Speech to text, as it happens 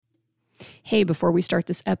Hey, before we start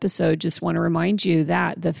this episode, just want to remind you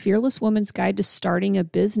that the Fearless Woman's Guide to Starting a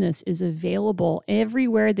Business is available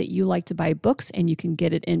everywhere that you like to buy books, and you can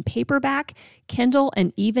get it in paperback, Kindle,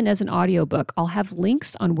 and even as an audiobook. I'll have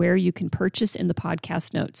links on where you can purchase in the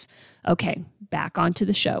podcast notes. Okay, back onto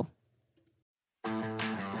the show.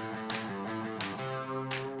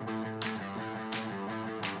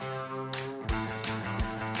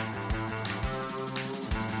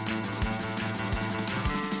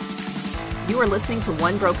 You are listening to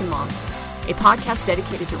One Broken Mom, a podcast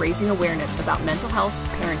dedicated to raising awareness about mental health,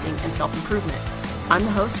 parenting, and self-improvement. I'm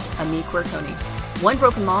the host, Ami Quirconi. One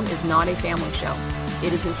Broken Mom is not a family show.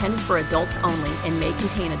 It is intended for adults only and may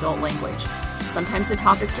contain adult language. Sometimes the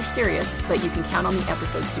topics are serious, but you can count on the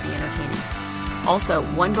episodes to be entertaining. Also,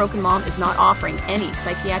 One Broken Mom is not offering any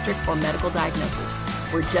psychiatric or medical diagnosis.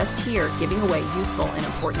 We're just here giving away useful and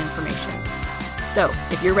important information. So,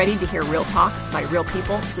 if you're ready to hear real talk by real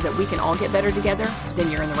people so that we can all get better together,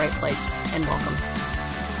 then you're in the right place, and welcome.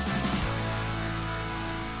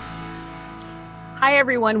 Hi,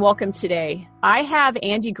 everyone. Welcome today. I have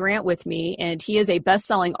Andy Grant with me, and he is a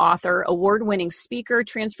best-selling author, award-winning speaker,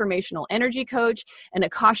 transformational energy coach, an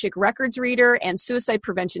Akashic Records reader, and suicide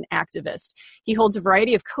prevention activist. He holds a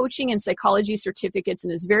variety of coaching and psychology certificates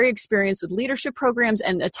and is very experienced with leadership programs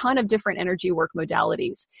and a ton of different energy work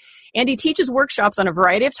modalities. Andy teaches workshops on a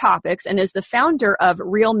variety of topics and is the founder of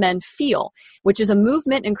Real Men Feel, which is a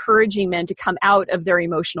movement encouraging men to come out of their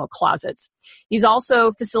emotional closets. He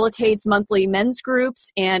also facilitates monthly men's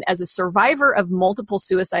groups, and as a survivor of multiple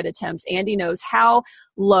suicide attempts, Andy knows how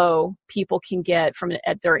low people can get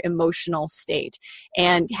at their emotional state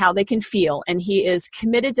and how they can feel. And he is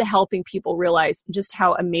committed to helping people realize just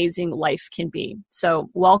how amazing life can be. So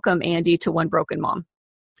welcome, Andy, to One Broken Mom.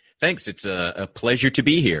 Thanks. It's a pleasure to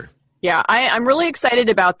be here. Yeah, I'm really excited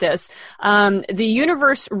about this. The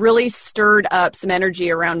universe really stirred up some energy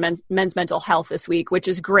around men's mental health this week, which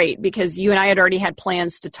is great because you and I had already had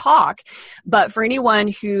plans to talk. But for anyone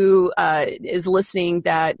who is listening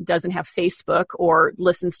that doesn't have Facebook or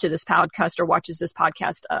listens to this podcast or watches this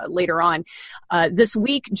podcast later on, this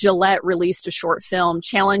week Gillette released a short film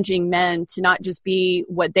challenging men to not just be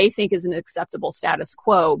what they think is an acceptable status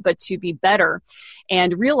quo, but to be better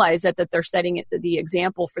and realize that they're setting the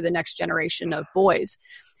example for the next generation of boys.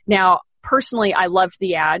 Now, personally, I loved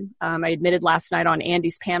the ad. I admitted last night on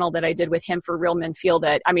Andy's panel that I did with him for Real Men Feel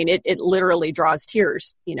that, I mean, it literally draws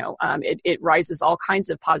tears. It rises all kinds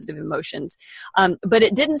of positive emotions. But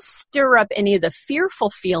it didn't stir up any of the fearful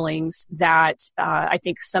feelings that I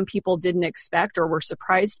think some people didn't expect or were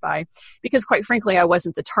surprised by, because quite frankly, I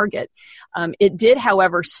wasn't the target. It did,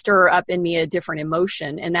 however, stir up in me a different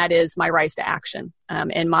emotion, and that is my rise to action.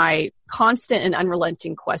 And my constant and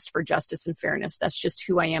unrelenting quest for justice and fairness. That's just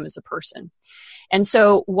who I am as a person. And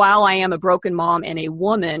so while I am a broken mom and a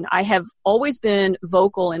woman, I have always been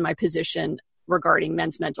vocal in my position regarding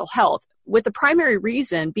men's mental health, with the primary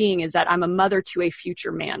reason being is that I'm a mother to a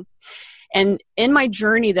future man. And in my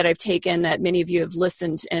journey that I've taken, that many of you have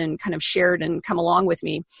listened and kind of shared and come along with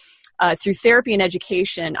me, through therapy and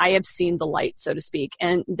education, I have seen the light, so to speak.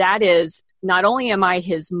 And that is, not only am I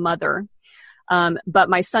his mother, but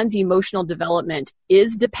my son's emotional development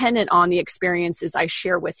is dependent on the experiences I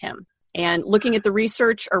share with him. And looking at the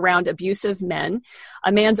research around abusive men,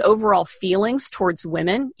 a man's overall feelings towards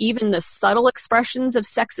women, even the subtle expressions of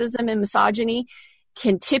sexism and misogyny,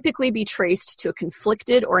 can typically be traced to a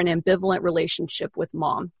conflicted or an ambivalent relationship with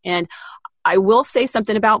mom. And I will say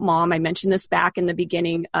something about mom. I mentioned this back in the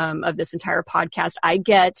beginning of this entire podcast. I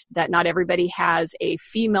get that not everybody has a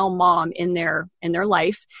female mom in their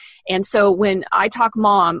life. And so when I talk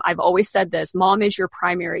mom, I've always said this: mom is your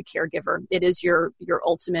primary caregiver. It is your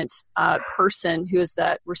ultimate person who is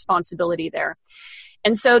the responsibility there.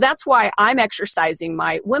 And so that's why I'm exercising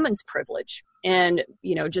my women's privilege. And,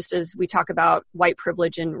 just as we talk about white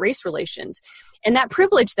privilege and race relations, and that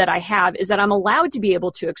privilege that I have is that I'm allowed to be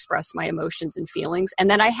able to express my emotions and feelings, and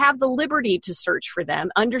that I have the liberty to search for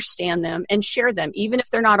them, understand them, and share them, even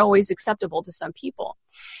if they're not always acceptable to some people.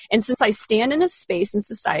 And since I stand in a space in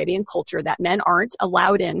society and culture that men aren't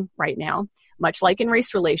allowed in right now, much like in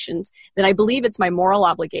race relations, then I believe it's my moral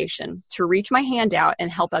obligation to reach my hand out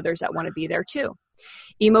and help others that want to be there too.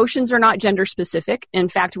 Emotions are not gender specific. In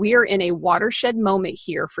fact, we are in a watershed moment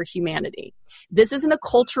here for humanity. This isn't a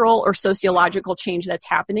cultural or sociological change that's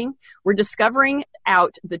happening. We're discovering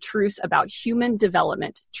out the truths about human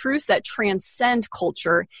development, truths that transcend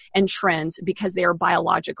culture and trends because they are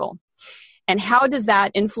biological. And how does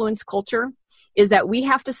that influence culture? Is that we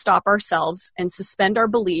have to stop ourselves and suspend our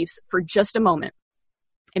beliefs for just a moment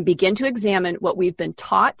and begin to examine what we've been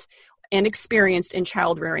taught and experienced in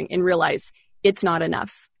child rearing and realize it's not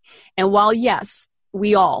enough. And while, yes,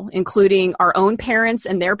 we all, including our own parents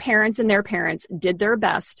and their parents and their parents, did their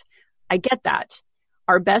best, I get that.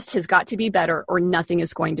 Our best has got to be better or nothing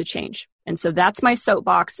is going to change. And so that's my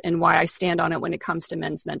soapbox and why I stand on it when it comes to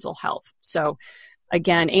men's mental health. So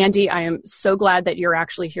again, Andy, I am so glad that you're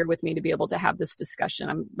actually here with me to be able to have this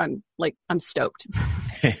discussion. I'm stoked.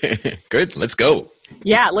 Good. Let's go.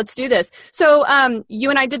 Yeah, let's do this. So you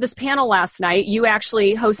and I did this panel last night. You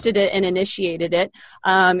actually hosted it and initiated it.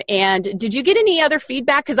 And did you get any other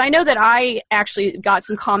feedback? Because I know that I actually got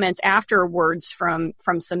some comments afterwards from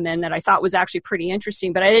some men that I thought was actually pretty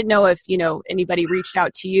interesting. But I didn't know if anybody reached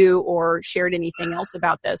out to you or shared anything else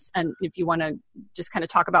about this. And if you want to just kind of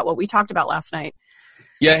talk about what we talked about last night.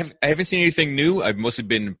 Yeah, I haven't seen anything new. I've mostly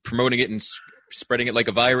been promoting it and spreading it like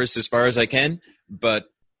a virus as far as I can. But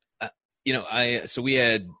so we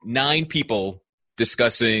had 9 people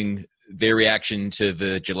discussing their reaction to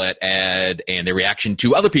the Gillette ad and their reaction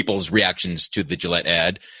to other people's reactions to the Gillette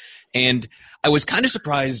ad. And I was kind of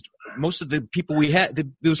surprised. Most of the people we had, there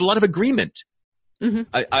was a lot of agreement. Mm-hmm.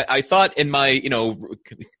 I thought in my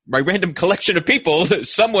random collection of people,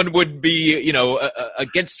 someone would be,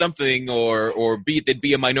 against something or there'd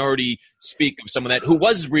be a minority speak of someone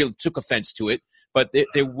who took offense to it, but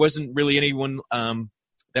there wasn't really anyone,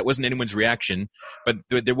 that wasn't anyone's reaction, but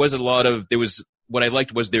there was what I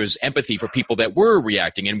liked was there was empathy for people that were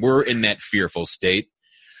reacting and were in that fearful state.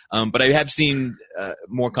 But I have seen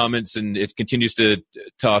more comments, and it continues to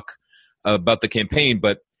talk about the campaign,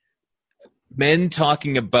 but men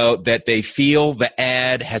talking about that they feel the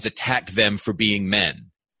ad has attacked them for being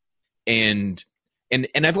men. And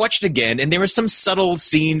I've watched it again, and there were some subtle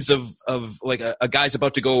scenes of like a guy's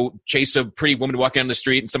about to go chase a pretty woman walking down the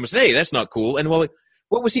street, and someone says, "Hey, that's not cool." And what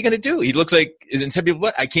was he going to do? He looks like, and some people,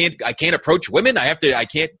 what? I can't approach women. I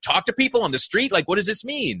can't talk to people on the street. Like, what does this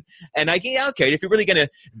mean? And okay, if you're really going to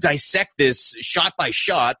dissect this shot by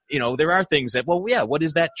shot, there are things that, what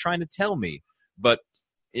is that trying to tell me? But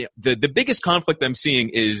the biggest conflict I'm seeing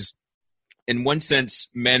is, in one sense,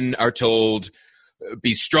 men are told,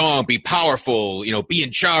 be strong, be powerful, be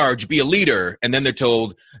in charge, be a leader. And then they're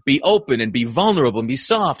told, be open and be vulnerable and be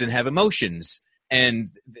soft and have emotions. And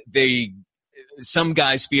some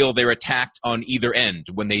guys feel they're attacked on either end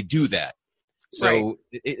when they do that. So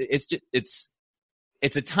right.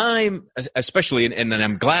 It's a time, especially, and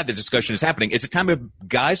I'm glad the discussion is happening. It's a time of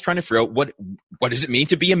guys trying to figure out what does it mean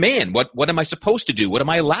to be a man? What am I supposed to do? What am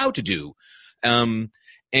I allowed to do?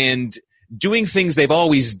 And doing things they've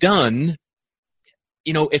always done.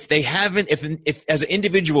 If as an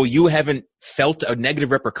individual you haven't felt a negative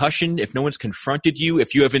repercussion, if no one's confronted you,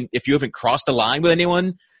 if you haven't crossed a line with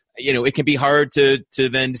anyone, it can be hard to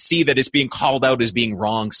then see that it's being called out as being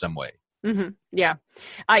wrong some way. Mm-hmm. Yeah.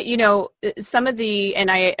 Some of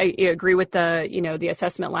and I agree with the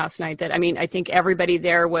assessment last night that, I think everybody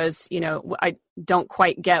there was, I don't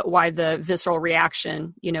quite get why the visceral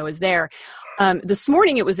reaction, is there. This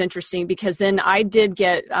morning it was interesting because then I did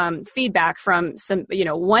get feedback from some,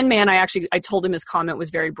 one man I told him his comment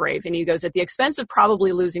was very brave, and he goes, at the expense of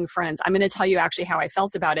probably losing friends, I'm going to tell you actually how I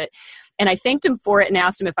felt about it. And I thanked him for it and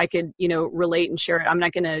asked him if I could, relate and share it. I'm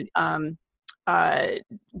not going to,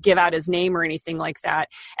 give out his name or anything like that.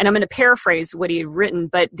 And I'm going to paraphrase what he had written,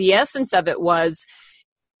 but the essence of it was,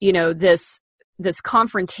 this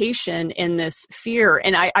confrontation and this fear.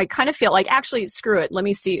 And I kind of feel like, actually, screw it. Let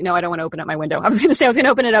me see. No, I don't want to open up my window. I was going to say I was going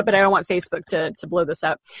to open it up, but I don't want Facebook to blow this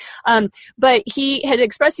up. But he had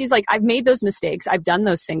expressed, he's like, I've made those mistakes. I've done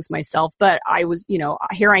those things myself, but I was,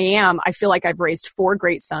 here I am. I feel like I've raised 4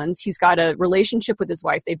 great sons. He's got a relationship with his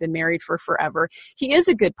wife. They've been married for forever. He is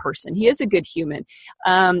a good person. He is a good human.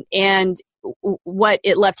 And what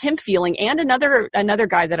it left him feeling, and another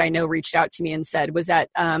guy that I know reached out to me and said was that,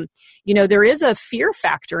 there is a fear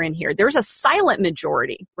factor in here. There's a silent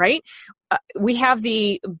majority, right? We have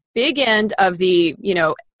the big end of the,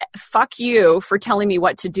 fuck you for telling me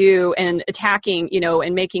what to do and attacking,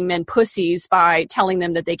 and making men pussies by telling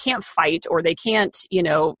them that they can't fight or they can't,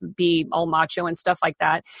 be all macho and stuff like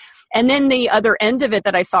that. And then the other end of it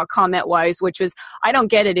that I saw comment-wise, which was, I don't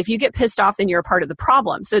get it. If you get pissed off, then you're a part of the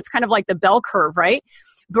problem. So it's kind of like the bell curve, right?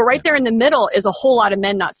 But right there in the middle is a whole lot of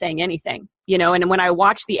men not saying anything, and when I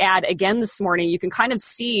watched the ad again this morning, you can kind of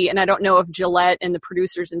see, and I don't know if Gillette and the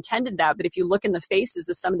producers intended that, but if you look in the faces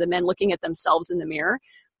of some of the men looking at themselves in the mirror,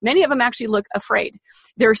 many of them actually look afraid.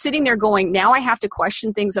 They're sitting there going, now I have to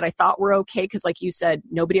question things that I thought were okay, because like you said,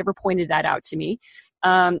 nobody ever pointed that out to me.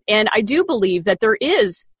 And I do believe that there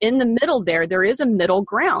is, in the middle there is a middle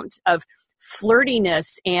ground of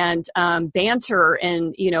flirtiness and banter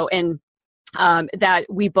and, and that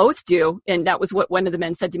we both do. And that was what one of the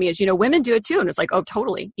men said to me is, women do it too. And it's like, oh,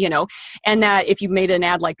 totally, and that if you made an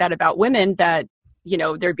ad like that about women, that,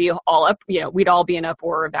 there'd be all up, we'd all be in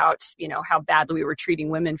uproar about, how badly we were treating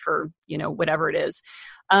women for, whatever it is.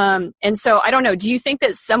 And so I don't know, do you think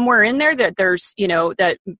that somewhere in there that there's,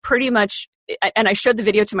 that pretty much, and I showed the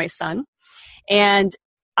video to my son, and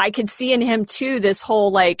I could see in him too, this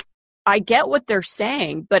whole, like, I get what they're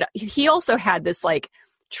saying, but he also had this like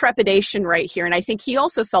trepidation right here. And I think he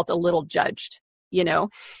also felt a little judged,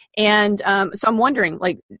 and so I'm wondering,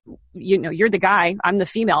 like, you're the guy, I'm the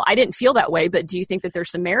female. I didn't feel that way, but do you think that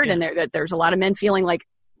there's some merit in there, that there's a lot of men feeling like,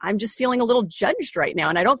 I'm just feeling a little judged right now,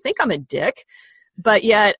 and I don't think I'm a dick, but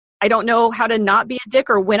yet I don't know how to not be a dick,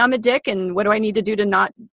 or when I'm a dick, and what do I need to do to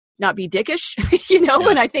not be dickish,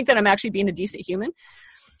 when I think that I'm actually being a decent human.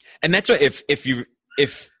 And that's what,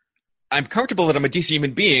 if I'm comfortable that I'm a decent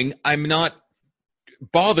human being, I'm not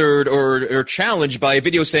bothered or challenged by a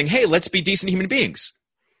video saying, hey, let's be decent human beings.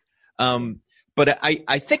 But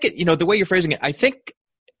I think the way you're phrasing it, I think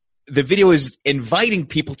the video is inviting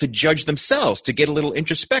people to judge themselves, to get a little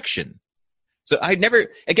introspection. So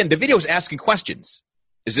the video is asking questions.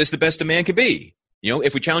 Is this the best a man can be?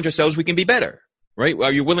 If we challenge ourselves, we can be better, right?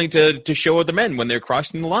 Are you willing to show other men when they're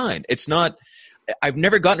crossing the line? It's not, I've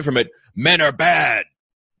never gotten from it, men are bad.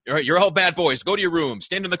 All right, you're all bad boys. Go to your room,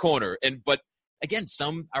 stand in the corner. But again,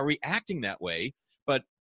 some are reacting that way, but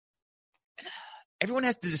everyone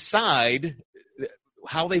has to decide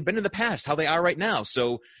how they've been in the past, how they are right now.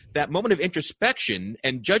 So that moment of introspection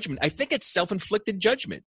and judgment, I think it's self-inflicted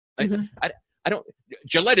judgment. Mm-hmm. I don't.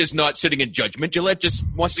 Gillette is not sitting in judgment. Gillette just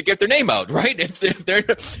wants to get their name out, right?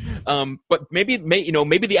 But maybe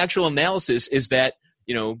the actual analysis is that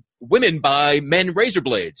women buy men razor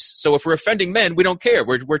blades. So if we're offending men, we don't care.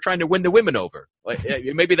 We're trying to win the women over.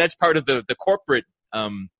 Maybe that's part of the corporate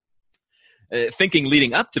thinking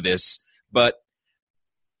leading up to this. But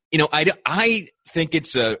I think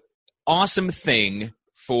it's a awesome thing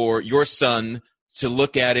for your son to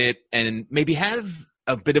look at it and maybe have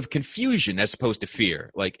a bit of confusion as opposed to fear.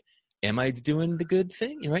 Like, am I doing the good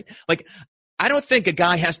thing? Right? Like, I don't think a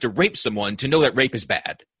guy has to rape someone to know that rape is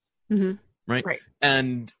bad. Mm-hmm. Right?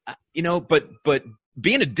 And, but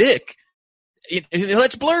being a dick,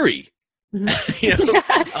 that's blurry. Mm-hmm.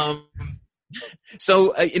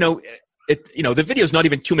 The video is not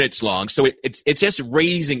even 2 minutes long, so it's just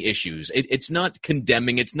raising issues. It's not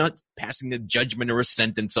condemning. It's not passing a judgment or a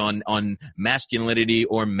sentence on masculinity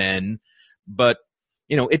or men, but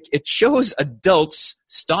it shows adults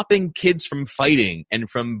stopping kids from fighting and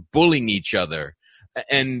from bullying each other,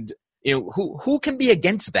 and who can be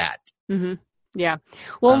against that? Mm-hmm. Yeah.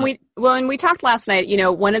 Well, when we talked last night,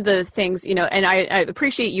 one of the things, and I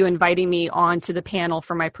appreciate you inviting me onto the panel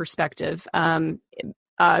from my perspective.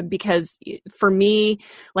 Because for me,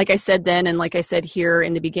 like I said then, and like I said here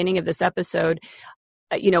in the beginning of this episode,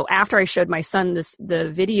 after I showed my son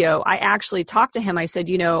the video, I actually talked to him. I said,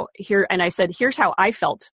 here's how I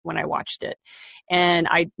felt when I watched it. And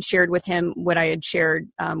I shared with him what I had shared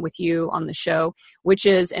with you on the show, which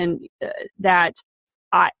is, that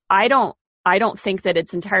I don't think that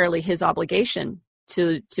it's entirely his obligation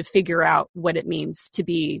to figure out what it means to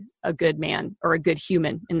be a good man or a good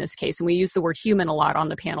human in this case. And we used the word human a lot on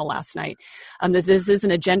the panel last night. This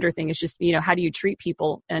isn't a gender thing. It's just, how do you treat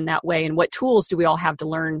people in that way? And what tools do we all have to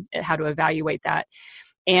learn how to evaluate that?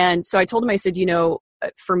 And so I told him, I said,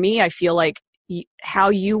 for me, I feel like how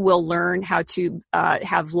you will learn how to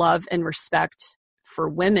have love and respect for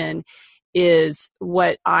women is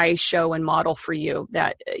what I show and model for you,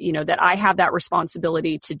 that, that I have that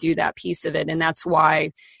responsibility to do that piece of it. And that's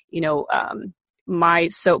why, my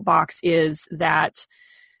soapbox is that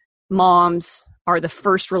moms are the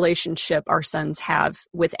first relationship our sons have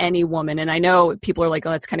with any woman. And I know people are like, oh,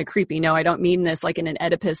 that's kind of creepy. No, I don't mean this like in an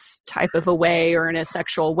Oedipus type of a way or in a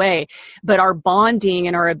sexual way, but our bonding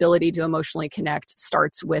and our ability to emotionally connect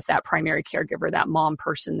starts with that primary caregiver, that mom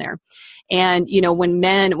person there. And,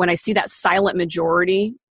 when I see that silent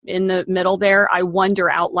majority in the middle there, I wonder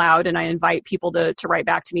out loud, and I invite people to write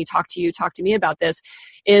back to me, talk to me about this,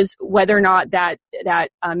 is whether or not that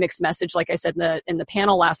mixed message, like I said in the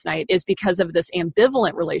panel last night, is because of this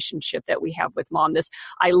ambivalent relationship that we have with mom. This,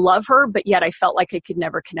 I love her, but yet I felt like I could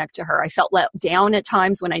never connect to her. I felt let down at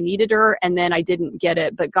times when I needed her, and then I didn't get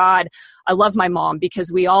it. But God, I love my mom,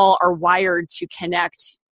 because we all are wired to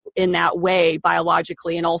connect in that way,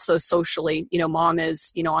 biologically and also socially. Mom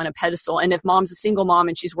is, on a pedestal. And if mom's a single mom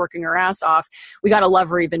and she's working her ass off, we got to love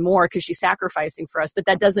her even more because she's sacrificing for us. But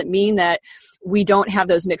that doesn't mean that we don't have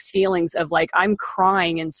those mixed feelings of like, I'm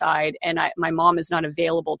crying inside and my mom is not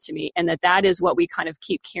available to me. And that is what we kind of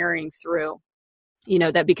keep carrying through,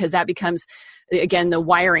 because that becomes, again, the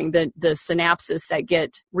wiring, the synapses that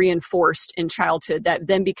get reinforced in childhood that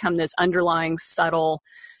then become this underlying subtle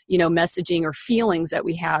messaging or feelings that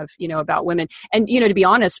we have, about women. And, to be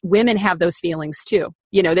honest, women have those feelings too.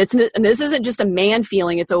 And this isn't just a man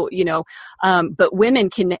feeling. It's but women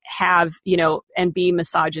can have, and be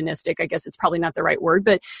misogynistic. I guess it's probably not the right word,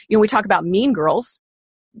 but, we talk about mean girls,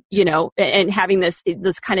 and having this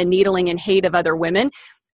kind of needling and hate of other women.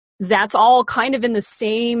 That's all kind of in the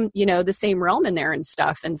same realm in there and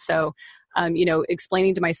stuff. And so,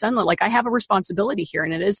 explaining to my son that like I have a responsibility here,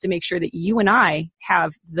 and it is to make sure that you and I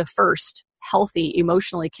have the first healthy,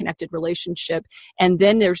 emotionally connected relationship. And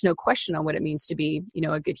then there's no question on what it means to be,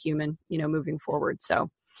 a good human, moving forward. So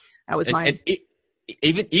that was mine. And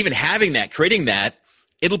even having that, creating that,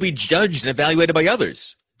 it'll be judged and evaluated by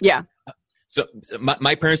others. Yeah. So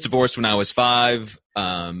my parents divorced when I was 5.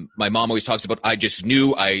 My mom always talks about, I just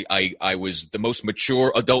knew I was the most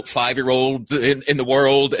mature adult 5-year-old in the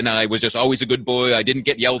world. And I was just always a good boy. I didn't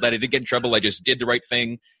get yelled at. I didn't get in trouble. I just did the right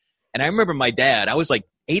thing. And I remember my dad, I was like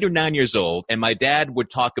 8 or 9 years old. And my dad would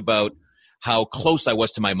talk about how close I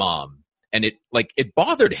was to my mom. And it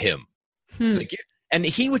bothered him. Like, and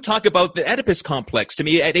he would talk about the Oedipus complex to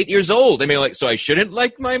me at 8 years old. I mean, like, so I shouldn't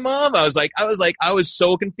like my mom. I was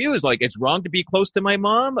so confused. Like, it's wrong to be close to my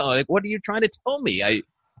mom. Like, what are you trying to tell me?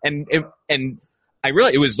 And I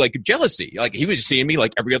realized it was like jealousy. Like, he was seeing me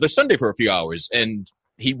like every other Sunday for a few hours, and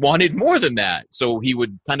he wanted more than that. So he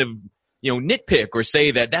would kind of, nitpick or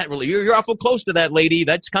say that really, you're awful close to that lady.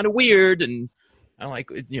 That's kind of weird. And I'm like,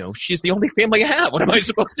 she's the only family I have. What am I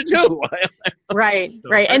supposed to do? Right.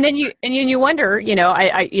 And then you wonder,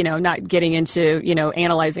 I not getting into,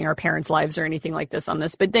 analyzing our parents' lives or anything like this on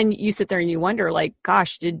this, but then you sit there and you wonder, like,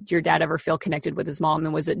 gosh, did your dad ever feel connected with his mom?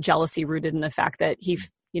 And was it jealousy rooted in the fact that he,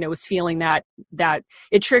 was feeling that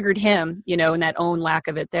it triggered him, and that own lack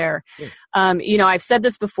of it there. Yeah. I've said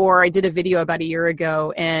this before. I did a video about a year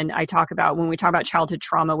ago, and I talk about when we talk about childhood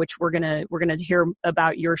trauma, which we're gonna hear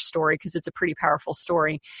about your story because it's a pretty powerful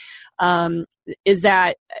story. Is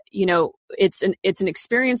that it's an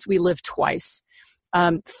experience we live twice.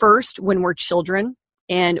 First, when we're children,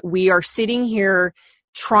 and we are sitting here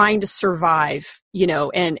trying to survive,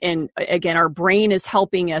 and again, our brain is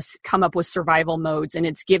helping us come up with survival modes, and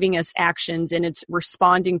it's giving us actions, and it's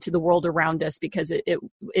responding to the world around us because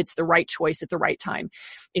it's the right choice at the right time.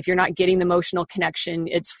 If you're not getting the emotional connection,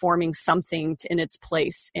 it's forming something in its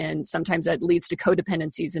place. And sometimes that leads to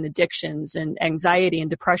codependencies and addictions and anxiety and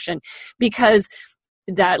depression because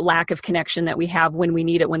that lack of connection that we have when we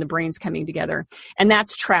need it, when the brain's coming together. And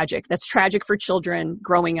that's tragic. That's tragic for children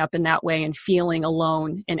growing up in that way and feeling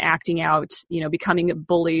alone and acting out, becoming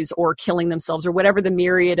bullies or killing themselves or whatever the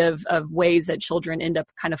myriad of ways that children end up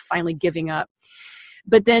kind of finally giving up.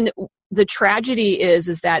 But then the tragedy is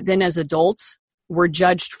that then as adults, we're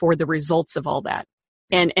judged for the results of all that.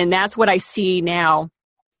 And that's what I see now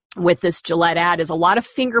with this Gillette ad is a lot of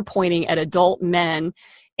finger pointing at adult men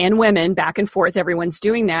and women, back and forth. Everyone's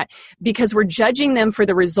doing that because we're judging them for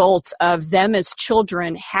the results of them as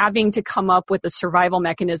children having to come up with a survival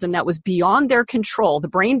mechanism that was beyond their control. The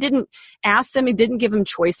brain didn't ask them. It didn't give them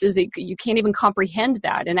choices. You can't even comprehend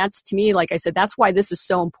that. And that's, to me, like I said, that's why this is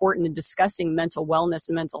so important in discussing mental wellness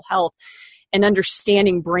and mental health and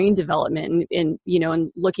understanding brain development and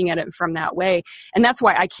looking at it from that way. And that's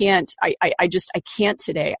why I can't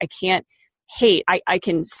today. I can't hate. I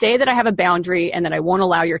can say that I have a boundary and that I won't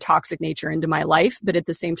allow your toxic nature into my life, but at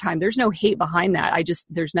the same time, there's no hate behind that.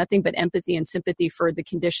 There's nothing but empathy and sympathy for the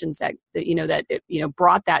conditions that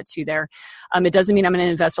brought that to there. It doesn't mean I'm going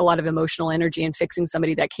to invest a lot of emotional energy in fixing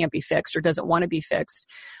somebody that can't be fixed or doesn't want to be fixed,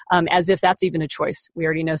 as if that's even a choice. We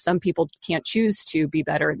already know some people can't choose to be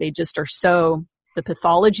better. They just are so, the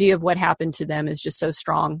pathology of what happened to them is just so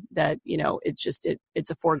strong that, it's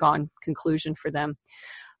a foregone conclusion for them.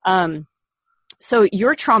 So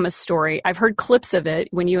your trauma story, I've heard clips of it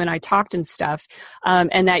when you and I talked and stuff,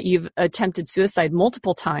 and that you've attempted suicide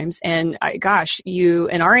multiple times. And you,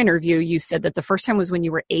 in our interview, you said that the first time was when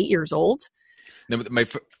you were 8 years old. No, my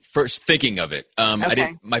first thinking of it.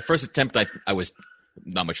 Okay. My first attempt, I was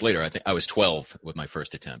not much later. I think I was 12 with my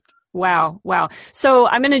first attempt. Wow. So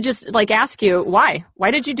I'm going to just ask you, why? Why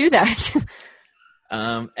did you do that?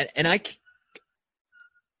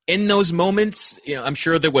 In those moments, I'm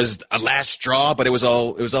sure there was a last straw, but it was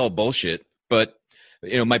all bullshit. But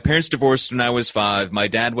my parents divorced when I was 5. My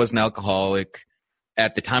dad was an alcoholic.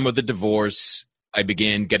 At the time of the divorce, I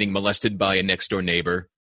began getting molested by a next door neighbor,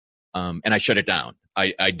 and I shut it down.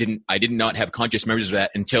 I did not have conscious memories of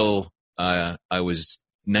that until I was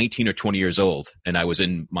 19 or 20 years old, and I was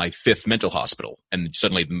in my 5th mental hospital, and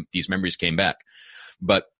suddenly these memories came back.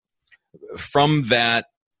 But from that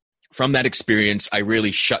experience, I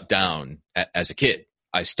really shut down as a kid.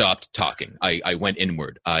 I stopped talking. I went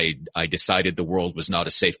inward. I decided the world was not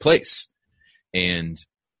a safe place. And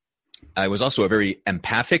I was also a very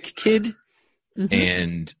empathic kid. Mm-hmm.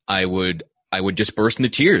 And I would just burst into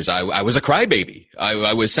tears. I was a crybaby.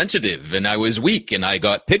 I was sensitive and I was weak and I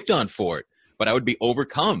got picked on for it. But I would be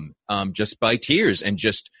overcome just by tears and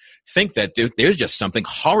just think that there's just something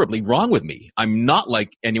horribly wrong with me. I'm not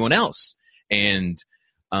like anyone else. And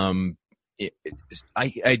I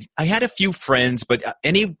had a few friends, but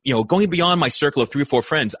going beyond my circle of 3 or 4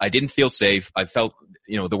 friends, I didn't feel safe. I felt,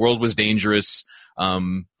 the world was dangerous.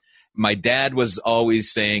 My dad was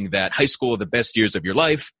always saying that high school are the best years of your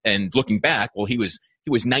life. And looking back, well, he was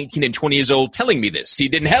 19 and 20 years old telling me this. He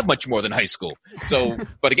didn't have much more than high school. So,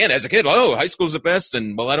 but again, as a kid, high school's the best.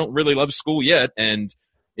 And well, I don't really love school yet. And,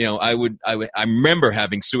 I remember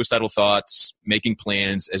having suicidal thoughts, making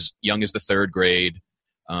plans as young as the 3rd grade.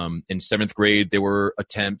 In 7th grade, there were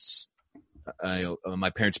attempts. My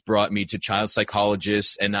parents brought me to child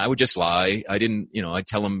psychologists, and I would just lie. I didn't, I'd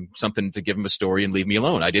tell them something to give them a story and leave me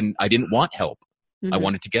alone. I didn't want help. Mm-hmm. I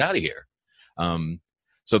wanted to get out of here.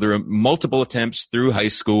 So there were multiple attempts through high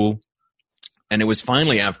school, and it was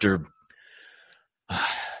finally after, I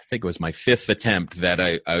think it was my 5th attempt that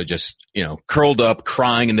I just, curled up,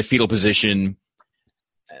 crying in the fetal position.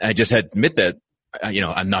 I just had to admit that,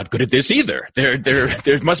 I'm not good at this either.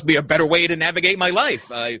 There must be a better way to navigate my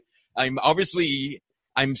life.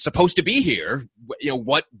 I'm supposed to be here.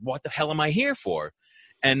 What the hell am I here for?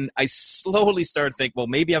 And I slowly started to think, well,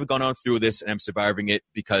 maybe I've gone on through this and I'm surviving it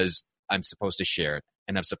because I'm supposed to share it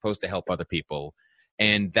and I'm supposed to help other people.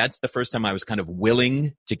 And that's the first time I was kind of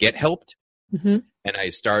willing to get helped. Mm-hmm. And I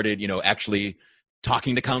started, actually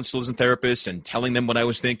talking to counselors and therapists and telling them what I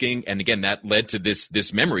was thinking. And again, that led to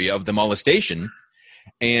this memory of the molestation.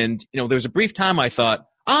 And, there was a brief time I thought,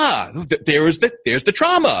 there's the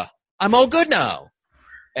trauma. I'm all good now.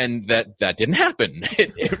 And that didn't happen.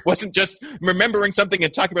 It wasn't just remembering something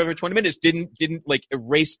and talking about it for 20 minutes didn't like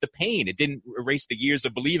erase the pain. It didn't erase the years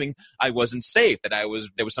of believing I wasn't safe, that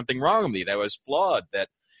there was something wrong with me, that I was flawed, that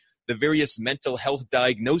the various mental health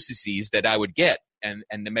diagnoses that I would get and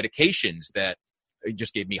the medications that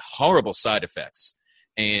just gave me horrible side effects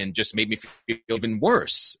and just made me feel even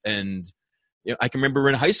worse. And I can remember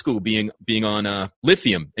in high school being on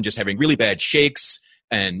lithium and just having really bad shakes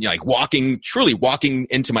and truly walking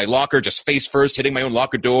into my locker, just face first, hitting my own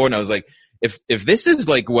locker door. And I was like, if this is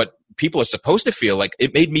like what people are supposed to feel like,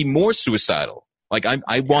 it made me more suicidal. Like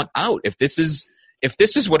I want out. If this is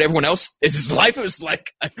what everyone else's life is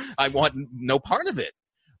like, I want no part of it.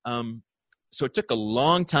 So it took a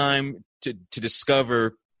long time to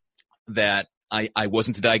discover that I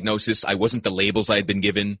wasn't the diagnosis. I wasn't the labels I had been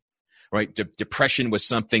given, right? Depression was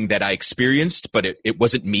something that I experienced, but it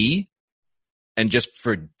wasn't me. And just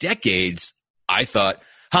for decades, I thought,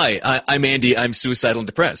 hi, I'm Andy. I'm suicidal and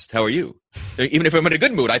depressed. How are you? Even if I'm in a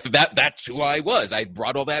good mood, I thought that's who I was. I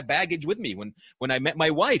brought all that baggage with me. When I met my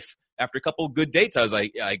wife, after a couple of good dates, I was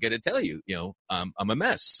like, I got to tell you, I'm a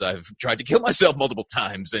mess. I've tried to kill myself multiple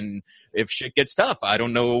times. And if shit gets tough, I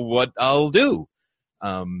don't know what I'll do.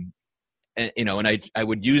 And I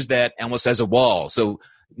would use that almost as a wall. So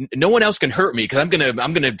no one else can hurt me because I'm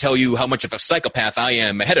going to tell you how much of a psychopath I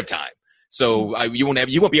am ahead of time. So you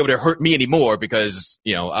won't be able to hurt me anymore because,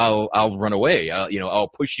 I'll run away. I'll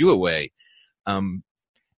push you away.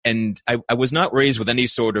 And I was not raised with any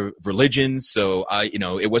sort of religion. So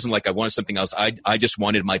it wasn't like I wanted something else. I just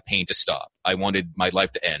wanted my pain to stop. I wanted my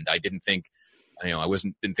life to end. I didn't think,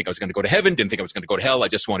 didn't think I was going to go to heaven. Didn't think I was going to go to hell. I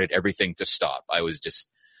just wanted everything to stop. I was just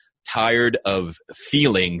tired of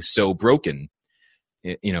feeling so broken.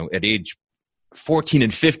 At age 14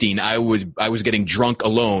 and 15, I was getting drunk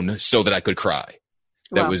alone so that I could cry.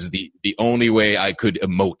 That was the only way I could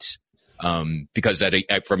emote. Because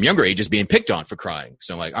from younger ages being picked on for crying.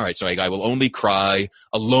 So I'm like, all right, so I will only cry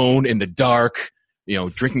alone in the dark,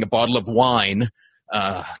 drinking a bottle of wine.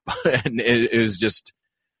 And it was just,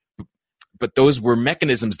 but those were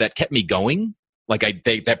mechanisms that kept me going. Like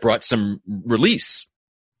that brought some release.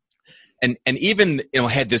 And even,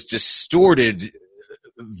 had this distorted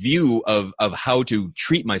view of how to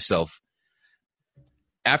treat myself.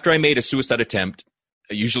 After I made a suicide attempt,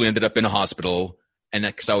 I usually ended up in a hospital. And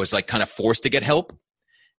because I was like kind of forced to get help.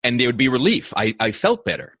 and there would be relief. I felt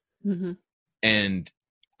better. Mm-hmm. And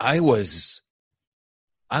I was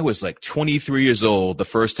like 23 years old the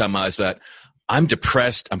first time I was like, I'm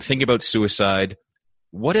depressed. I'm thinking about suicide.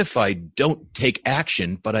 What if I don't take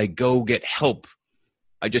action, but I go get help?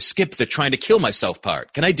 I just skip the trying to kill myself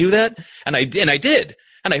part. Can I do that? And I did.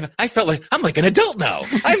 And I felt like I'm like an adult now.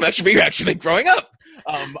 I'm actually growing up.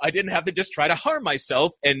 I didn't have to just try to harm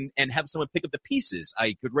myself and have someone pick up the pieces.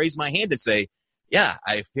 I could raise my hand and say, yeah,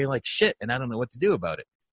 I feel like shit and I don't know what to do about it.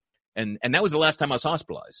 And that was the last time I was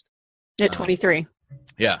hospitalized. At 23.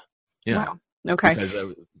 Yeah. Wow. Okay.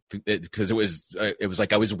 Because it was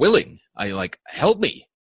like I was willing. I like, help me.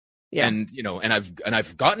 Yeah. And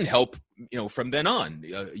I've gotten help, from then on,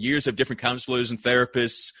 years of different counselors and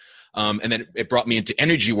therapists. And then it brought me into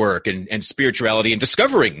energy work and spirituality and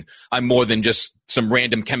discovering I'm more than just some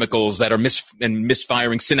random chemicals that are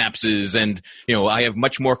misfiring synapses. And, I have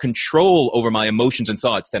much more control over my emotions and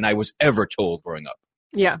thoughts than I was ever told growing up.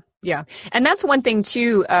 Yeah. Yeah. And that's one thing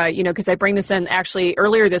too, because I bring this in actually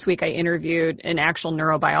earlier this week, I interviewed an actual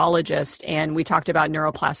neurobiologist and we talked about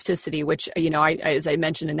neuroplasticity, which, as I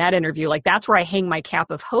mentioned in that interview, like that's where I hang my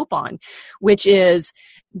cap of hope on, which is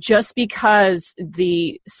just because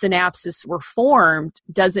the synapses were formed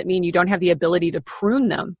doesn't mean you don't have the ability to prune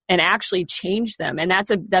them and actually change them. And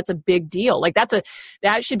that's a big deal. Like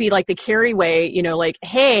that should be like the Carrie way, like,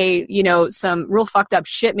 hey, some real fucked up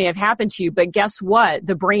shit may have happened to you, but guess what?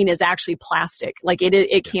 The brain is actually plastic. Like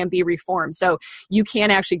it can be reformed. So you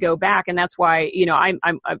can actually go back. And that's why,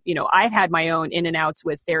 I've had my own in and outs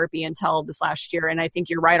with therapy until this last year. And I think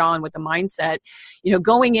you're right on with the mindset,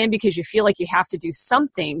 going in because you feel like you have to do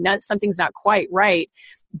something. Something's not quite right,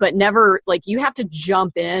 but never like you have to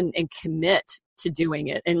jump in and commit to doing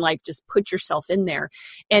it and like just put yourself in there.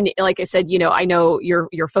 And like I said, I know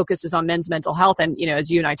your focus is on men's mental health. And,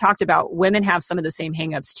 as you and I talked about, women have some of the same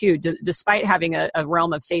hangups too, despite having a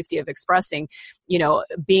realm of safety of expressing,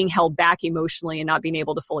 being held back emotionally and not being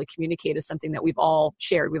able to fully communicate is something that we've all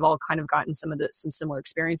shared. We've all kind of gotten some similar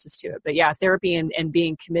experiences to it. But yeah, therapy and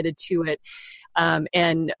being committed to it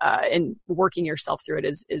and working yourself through it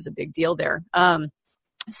is a big deal there.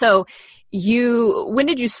 So when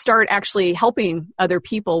did you start actually helping other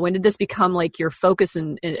people? When did this become like your focus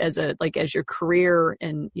and as your career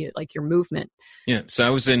and like your movement? Yeah. So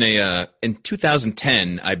I was in in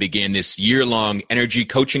 2010, I began this year-long energy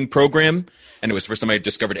coaching program. And it was the first time I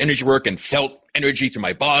discovered energy work and felt energy through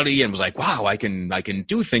my body and was like, wow, I can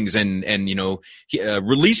do things and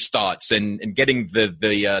release thoughts and getting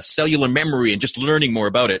the cellular memory and just learning more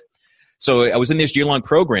about it. So I was in this year-long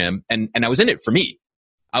program and I was in it for me.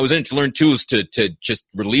 I was in it to learn tools to just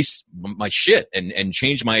release my shit and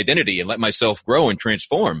change my identity and let myself grow and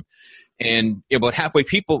transform. And about halfway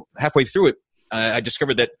through it, I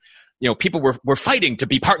discovered that, people were fighting to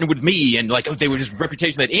be partnered with me and like, they were just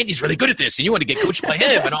reputation that Andy's really good at this and you want to get coached by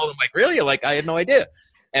him and all. I'm like, really? Like, I had no idea.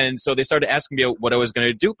 And so they started asking me what I was going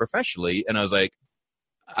to do professionally. And I was like,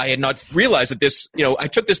 I had not realized that this, I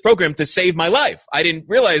took this program to save my life. I didn't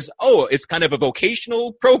realize, it's kind of a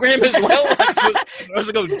vocational program as well. I was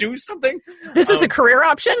going to go do something. This is a career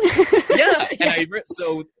option. Yeah. And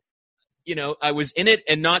I was in it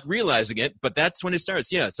and not realizing it, but that's when it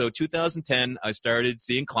starts. Yeah. So 2010, I started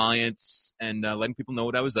seeing clients and letting people know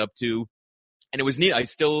what I was up to. And it was neat. I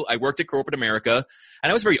worked at corporate America and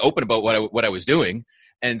I was very open about what I was doing.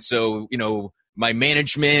 And so, my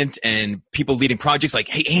management and people leading projects like,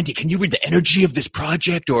 hey, Andy, can you read the energy of this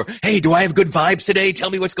project? Or, hey, do I have good vibes today? Tell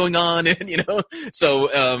me what's going on. And, so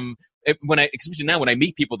especially now when I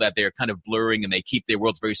meet people that they're kind of blurring and they keep their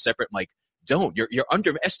worlds very separate, I'm like, you're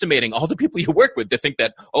underestimating all the people you work with to think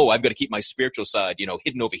that, I've got to keep my spiritual side,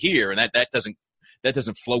 hidden over here. And that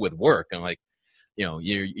doesn't flow with work. And I'm like,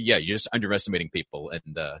 you're just underestimating people.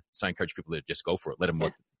 And so I encourage people to just go for it. Let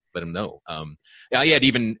them know. I had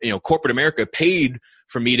even, corporate America paid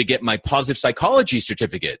for me to get my positive psychology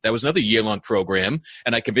certificate. That was another year-long program.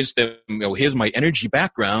 And I convinced them, here's my energy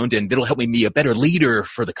background and it'll help me be a better leader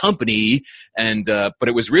for the company. And, but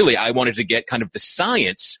it was really, I wanted to get kind of the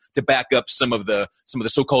science to back up some of the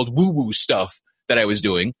so-called woo-woo stuff that I was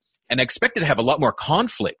doing. And I expected to have a lot more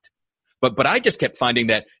conflict. But I just kept finding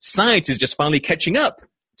that science is just finally catching up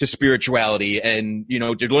to spirituality and,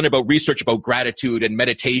 to learn about research about gratitude and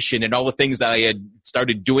meditation and all the things that I had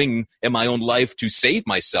started doing in my own life to save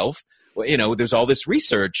myself. There's all this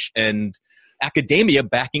research and academia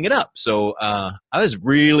backing it up. So I was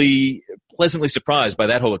really pleasantly surprised by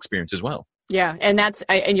that whole experience as well. Yeah. And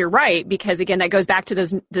and you're right, because again, that goes back to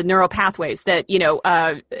the neural pathways that,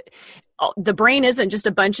 the brain isn't just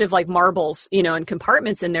a bunch of like marbles, and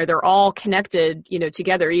compartments in there. They're all connected,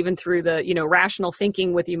 together, even through the, rational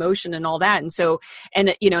thinking with emotion and all that. And so,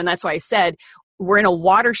 and that's why I said, we're in a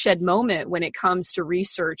watershed moment when it comes to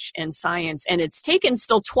research and science, and it's taken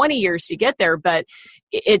still 20 years to get there, but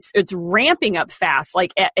it's ramping up fast.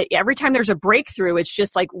 Like every time there's a breakthrough, it's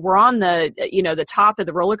just like we're on the, the top of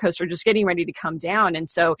the roller coaster, just getting ready to come down. And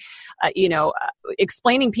so,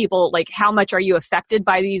 explaining people like how much are you affected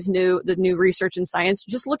by the new research and science,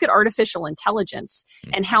 just look at artificial intelligence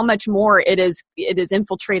and how much more it has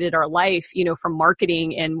infiltrated our life, from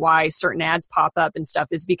marketing, and why certain ads pop up and stuff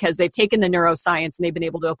is because they've taken the neuroscience and they've been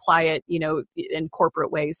able to apply it, in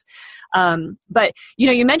corporate ways. But,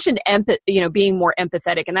 you mentioned being more empathetic,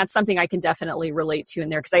 and that's something I can definitely relate to in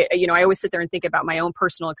there. Cause I always sit there and think about my own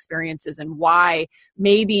personal experiences and why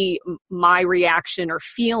maybe my reaction or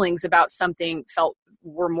feelings about something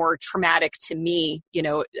were more traumatic to me,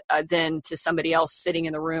 than to somebody else sitting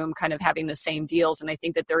in the room kind of having the same deals. And I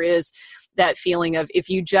think that there is that feeling of, if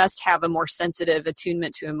you just have a more sensitive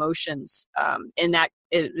attunement to emotions, and that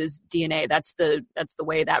it is DNA, that's the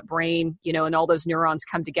way that brain, and all those neurons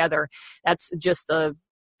come together. That's just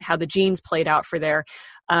how the genes played out for there.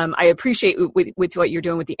 I appreciate with what you're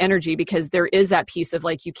doing with the energy, because there is that piece of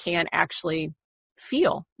like, you can actually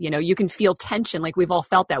feel, you can feel tension. Like we've all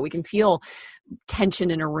felt that. We can feel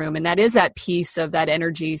tension in a room, and that is that piece of that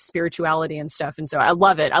energy, spirituality and stuff. And so I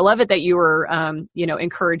love it. I love it that you were,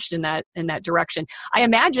 encouraged in that direction. I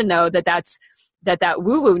imagine though, that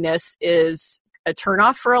woo-woo-ness is a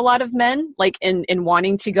turnoff for a lot of men, like in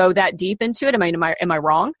wanting to go that deep into it. Am I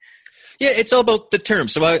wrong? Yeah, it's all about the term.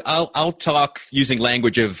 So I'll talk using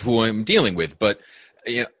language of who I'm dealing with, but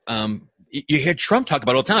you hear Trump talk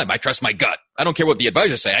about it all the time. I trust my gut. I don't care what the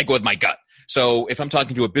advisors say. I go with my gut. So if I'm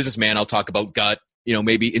talking to a businessman, I'll talk about gut,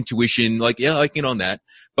 maybe intuition, like, yeah, I can on that.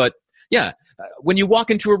 But yeah, when you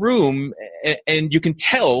walk into a room and you can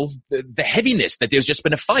tell the heaviness that there's just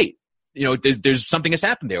been a fight, there's something has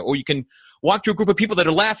happened there. Or you can walk to a group of people that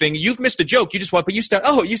are laughing. You've missed a joke. You just walk, but you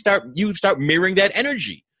start mirroring that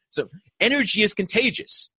energy. So energy is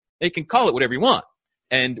contagious. They can call it whatever you want.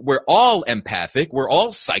 And we're all empathic. We're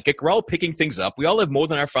all psychic. We're all picking things up. We all have more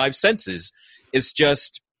than our 5 senses. It's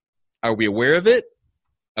just, are we aware of it?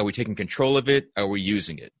 Are we taking control of it? Are we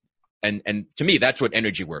using it? And to me, that's what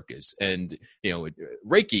energy work is. And,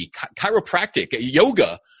 Reiki, chiropractic,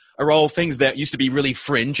 yoga are all things that used to be really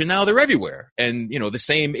fringe, and now they're everywhere. And, the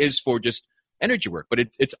same is for just energy work. But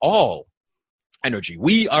it's all energy.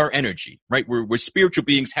 We are energy, right? We're spiritual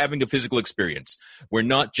beings having a physical experience. We're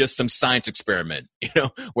not just some science experiment.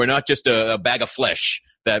 We're not just a bag of flesh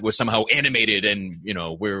that was somehow animated, and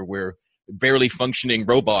we're barely functioning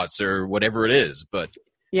robots or whatever it is. But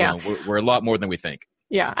yeah, we're a lot more than we think.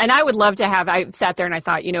 Yeah. And I would love to I sat there and I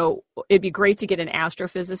thought, it'd be great to get an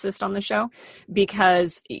astrophysicist on the show,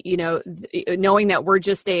 because, knowing that we're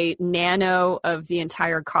just a nano of the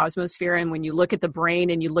entire cosmosphere. And when you look at the brain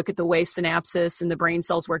and you look at the way synapses and the brain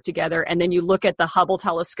cells work together, and then you look at the Hubble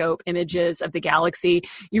telescope images of the galaxy,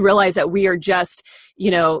 you realize that we are just,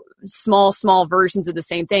 small versions of the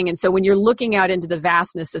same thing. And so when you're looking out into the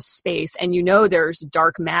vastness of space, and there's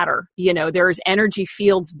dark matter, there's energy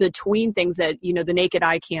fields between things that, the naked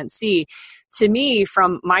eye can't see. To me,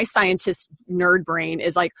 from my scientist nerd brain,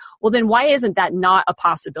 is like, well, then why isn't that not a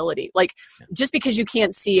possibility? Like, just because you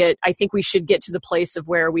can't see it, I think we should get to the place of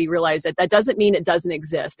where we realize that doesn't mean it doesn't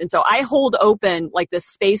exist. And so I hold open like this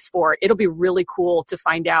space for it. It'll be really cool to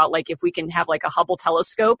find out, like, if we can have like a Hubble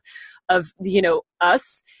telescope of,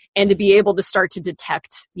 us, and to be able to start to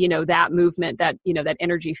detect, that movement, that, that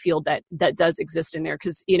energy field that does exist in there.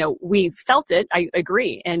 Cause, we felt it, I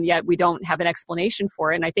agree. And yet we don't have an explanation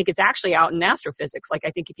for it. And I think it's actually out in astrophysics. Like,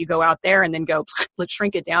 I think if you go out there and then go, let's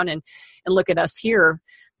shrink it down and look at us here.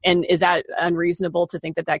 And is that unreasonable to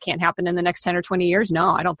think that can't happen in the next 10 or 20 years? No,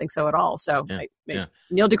 I don't think so at all. So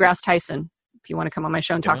Neil deGrasse Tyson, if you want to come on my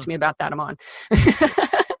show and talk to me about that, I'm on.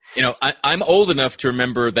 I'm old enough to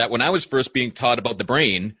remember that when I was first being taught about the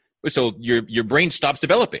brain, so your brain stops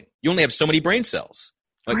developing. You only have so many brain cells.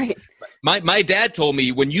 Like, right. My dad told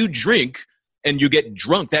me, when you drink and you get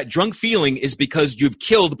drunk, that drunk feeling is because you've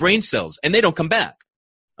killed brain cells and they don't come back.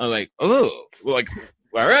 I'm like, all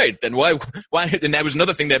right, then why? And that was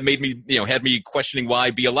another thing that made me, had me questioning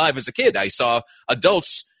why be alive as a kid. I saw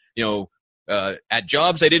adults, at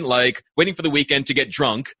jobs I didn't like, waiting for the weekend to get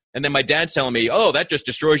drunk. And then my dad's telling me, oh, that just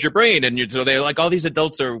destroys your brain. And so they're like, all these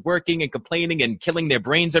adults are working and complaining and killing their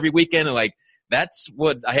brains every weekend. And like, that's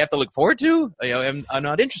what I have to look forward to? I'm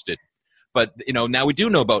not interested. But, now we do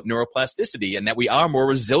know about neuroplasticity, and that we are more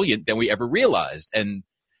resilient than we ever realized. And,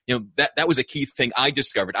 that was a key thing I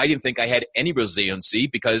discovered. I didn't think I had any resiliency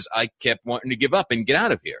because I kept wanting to give up and get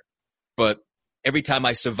out of here. But every time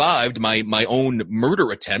I survived my own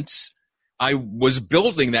murder attempts, I was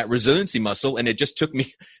building that resiliency muscle, and it just took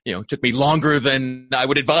me longer than I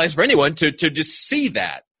would advise for anyone to just see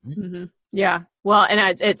that. Mm-hmm. Yeah. Well,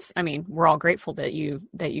 and we're all grateful that you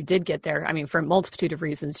did get there. I mean, for a multitude of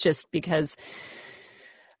reasons, just because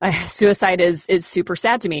suicide is super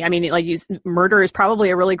sad to me. I mean, murder is probably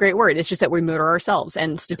a really great word. It's just that we murder ourselves.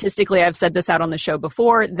 And statistically, I've said this out on the show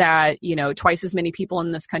before, that, twice as many people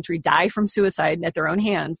in this country die from suicide at their own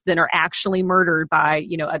hands than are actually murdered by,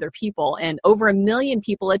 other people. And over 1 million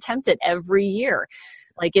people attempt it every year.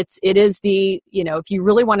 It is if you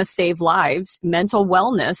really want to save lives, mental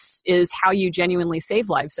wellness is how you genuinely save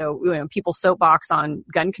lives. So, people soapbox on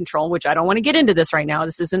gun control, which I don't want to get into this right now.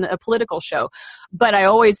 This isn't a political show, but I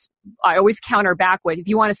always counter back with, if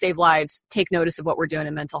you want to save lives, take notice of what we're doing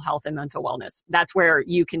in mental health and mental wellness. That's where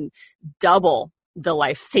you can double the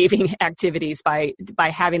life-saving activities by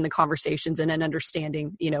having the conversations and an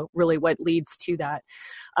understanding, really what leads to that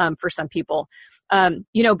for some people.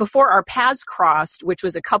 Before our paths crossed, which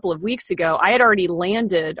was a couple of weeks ago, I had already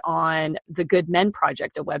landed on the Good Men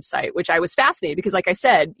Project, a website, which I was fascinated because, like I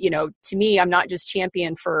said, to me, I'm not just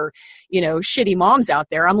champion for, shitty moms out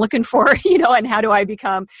there. I'm looking for, and how do I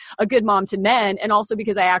become a good mom to men? And also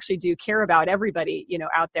because I actually do care about everybody,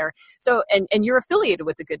 out there. So, and you're affiliated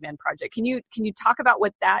with the Good Men Project. Can you talk about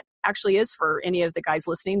what that actually is for any of the guys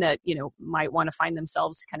listening that, might want to find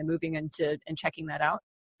themselves kind of moving into and checking that out?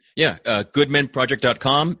 Yeah,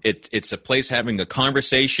 goodmenproject.com. It's a place having a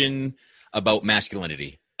conversation about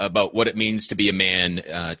masculinity, about what it means to be a man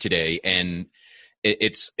today, and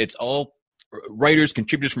it's all writers,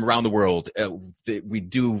 contributors from around the world. We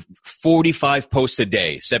do 45 posts a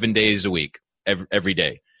day, 7 days a week, every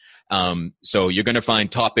day. So you're going to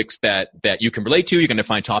find topics that you can relate to. You're going to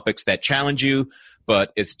find topics that challenge you,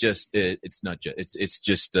 but it's just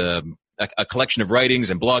a collection of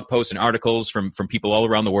writings and blog posts and articles from people all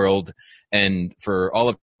around the world. And for all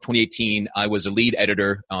of 2018, I was a lead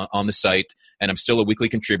editor on the site, and I'm still a weekly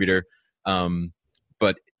contributor.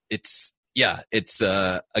 But it's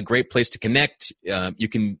a great place to connect.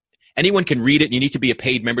 Anyone can read it. You need to be a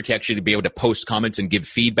paid member to actually be able to post comments and give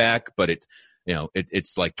feedback, but it's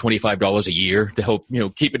like $25 a year to help,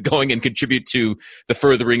 keep it going and contribute to the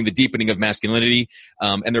furthering, the deepening of masculinity.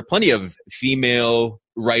 And there are plenty of female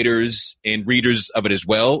writers and readers of it as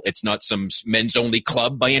well. It's not some men's only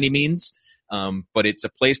club by any means. But it's a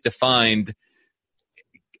place to find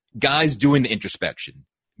guys doing the introspection,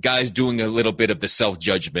 guys doing a little bit of the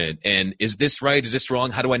self-judgment. And is this right? Is this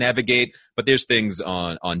wrong? How do I navigate? But there's things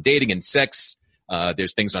on dating and sex.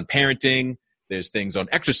 There's things on parenting. There's things on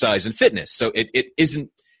exercise and fitness. So it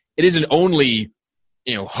isn't only,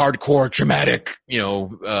 hardcore, traumatic,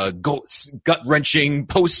 gut wrenching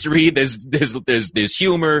postery. There's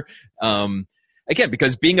humor. Again,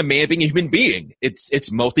 because being a man, being a human being, it's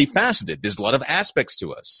multifaceted. There's a lot of aspects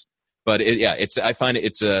to us. But I find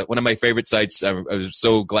it's one of my favorite sites. I was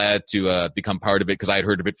so glad to become part of it because I had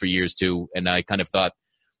heard of it for years too, and I kind of thought,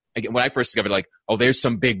 again, when I first discovered, there's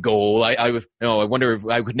some big goal. I wonder if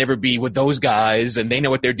I would never be with those guys, and they know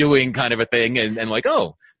what they're doing, kind of a thing. And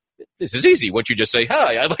this is easy. Once you just say,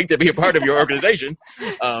 "Hi, I'd like to be a part of your organization."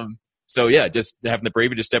 Just having the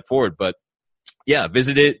bravery to step forward. But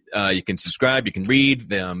visit it. You can subscribe. You can read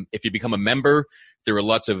them. If you become a member, there are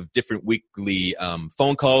lots of different weekly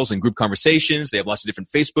phone calls and group conversations. They have lots of different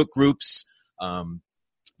Facebook groups.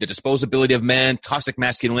 The disposability of men, toxic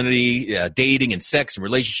masculinity, dating and sex and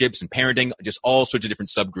relationships and parenting, just all sorts of different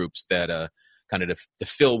subgroups that kind of to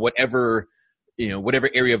fill whatever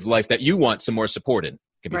area of life that you want some more support in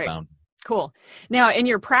can be found. Cool. Now, in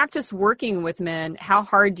your practice working with men, how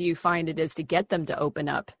hard do you find it is to get them to open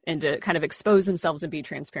up and to kind of expose themselves and be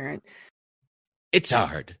transparent? It's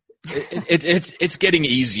hard. It's getting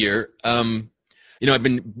easier. I've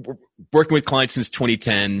been working with clients since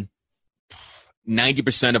 2010.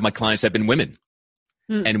 90% of my clients have been women.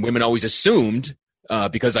 And women always assumed,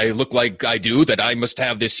 because I look like I do, that I must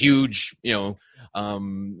have this huge, group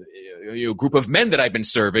of men that I've been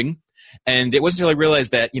serving. And it wasn't until I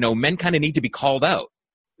realized that, men kind of need to be called out.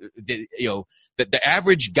 That the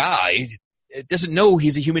average guy doesn't know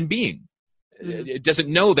he's a human being. It doesn't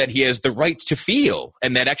know that he has the right to feel,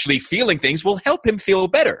 and that actually feeling things will help him feel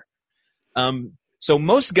better. So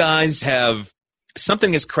most guys have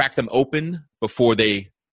something has cracked them open before they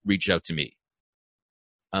reach out to me.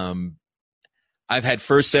 I've had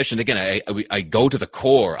first session. Again, I go to the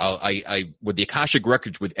core. I with the Akashic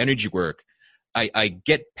Records, with energy work, I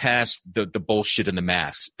get past the bullshit and the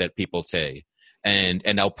mask that people say.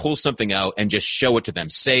 and I'll pull something out and just show it to them,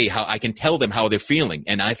 say how I can tell them how they're feeling.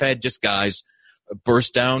 And I've had just guys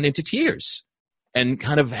burst down into tears and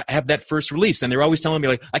kind of have that first release. And they're always telling me,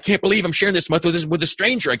 like, I can't believe I'm sharing this with a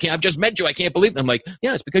stranger. I've just met you. I can't believe it. I'm like,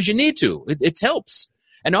 yeah, it's because you need to. It helps.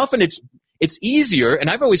 And often it's easier, and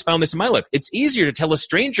I've always found this in my life, it's easier to tell a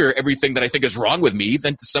stranger everything that I think is wrong with me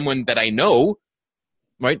than to someone that I know,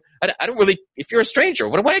 right? I don't really, if you're a stranger,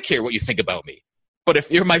 what do I care what you think about me? But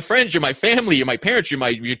if you're my friends, you're my family, you're my parents,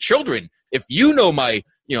 your children, if you know my,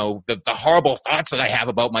 the horrible thoughts that I have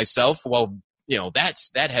about myself, well,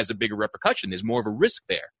 that has a bigger repercussion. There's more of a risk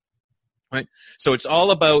there, right? So it's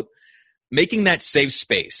all about making that safe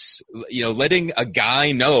space, letting a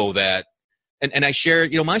guy know that, and I share,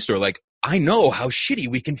 my story, like, I know how shitty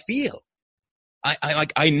we can feel.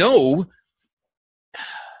 I know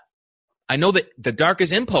that the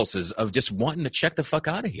darkest impulses of just wanting to check the fuck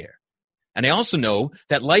out of here. And I also know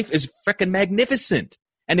that life is frickin' magnificent.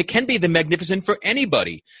 And it can be the magnificent for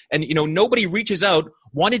anybody. And, nobody reaches out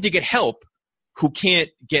wanting to get help who can't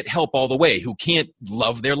get help all the way, who can't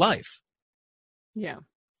love their life. Yeah.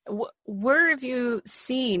 Where have you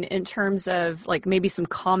seen in terms of like maybe some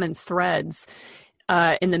common threads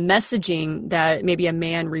in the messaging that maybe a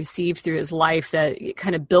man received through his life that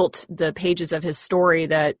kind of built the pages of his story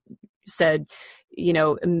that said,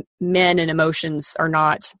 men and emotions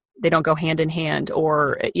they don't go hand in hand,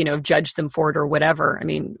 or, judge them for it or whatever. I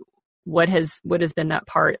mean, what has been that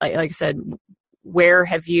part? Like I said, where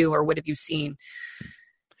have you, or what have you seen?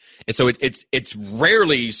 And so it's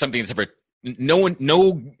rarely something that's ever,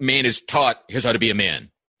 no man is taught, here's how to be a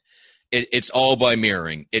man. It's all by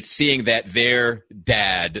mirroring. It's seeing that their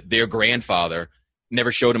dad, their grandfather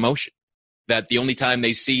never showed emotion. That the only time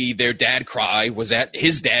they see their dad cry was at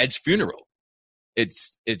his dad's funeral.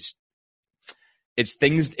 It's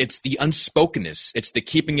things, it's the unspokenness. It's the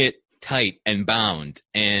keeping it tight and bound.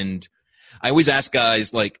 And I always ask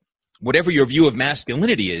guys, like, whatever your view of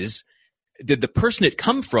masculinity is, did the person it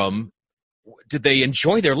come from, did they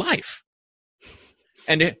enjoy their life?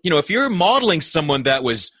 And, if you're modeling someone that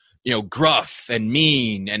was, gruff and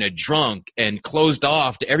mean and a drunk and closed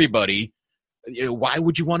off to everybody, why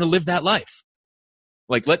would you want to live that life?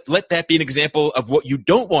 Like, let that be an example of what you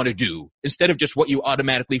don't want to do instead of just what you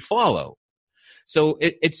automatically follow. So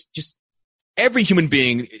it's just every human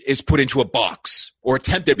being is put into a box or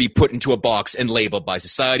attempted to be put into a box and labeled by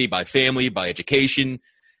society, by family, by education,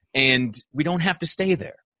 and we don't have to stay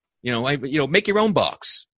there. Make your own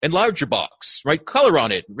box, enlarge your box, right? Color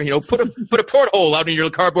on it, put a porthole out in your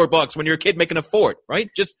cardboard box when you're a kid making a fort,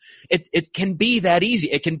 right? Just it can be that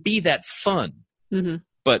easy. It can be that fun,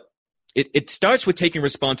 but it starts with taking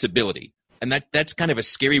responsibility, and that's kind of a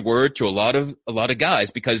scary word to a lot of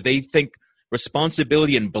guys because they think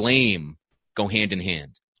responsibility and blame go hand in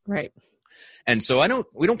hand, right? And so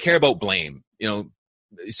we don't care about blame,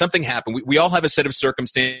 Something happened. We all have a set of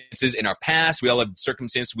circumstances in our past. We all have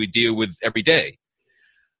circumstances we deal with every day.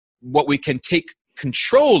 What we can take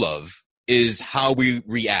control of is how we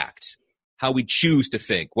react, how we choose to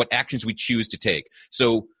think, what actions we choose to take.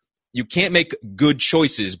 So you can't make good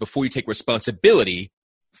choices before you take responsibility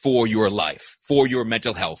for your life, for your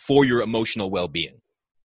mental health, for your emotional well-being.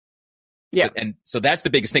 Yeah. So that's the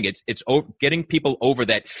biggest thing. It's getting people over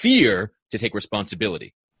that fear to take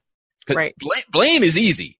responsibility. Right. Blame is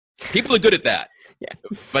easy. People are good at that. Yeah.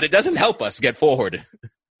 But it doesn't help us get forward.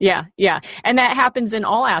 Yeah. Yeah. And that happens in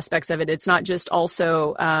all aspects of it. It's not just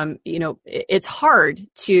also, it's hard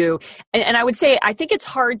to, and I would say, I think it's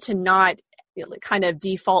hard to not kind of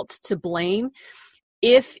default to blame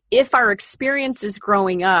if our experiences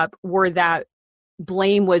growing up were that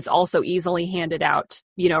blame was also easily handed out,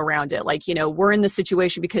 around it. Like, we're in this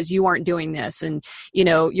situation because you aren't doing this. And,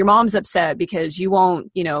 your mom's upset because you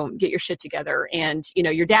won't, get your shit together. And,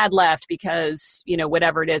 your dad left because,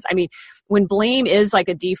 whatever it is. I mean, when blame is like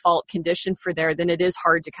a default condition for there, then it is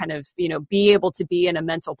hard to kind of, be able to be in a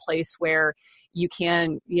mental place where you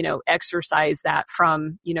can, exercise that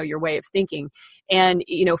from, your way of thinking. And,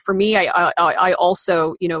 for me, I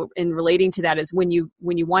also, in relating to that is when you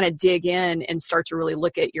want to dig in and start to really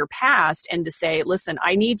look at your past and to say, listen,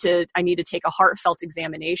 I need to take a heartfelt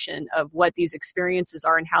examination of what these experiences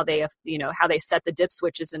are and how they, how they set the dip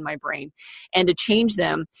switches in my brain, and to change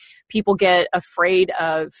them. People get afraid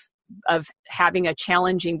of having a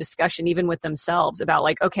challenging discussion even with themselves about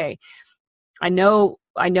like, okay, I know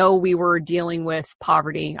we were dealing with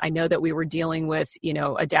poverty. I know that we were dealing with,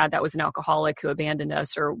 a dad that was an alcoholic who abandoned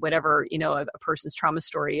us, or whatever, a person's trauma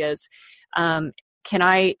story is. Can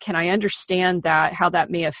I understand that, how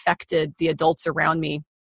that may have affected the adults around me?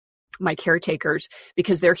 my caretakers,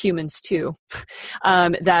 because they're humans too,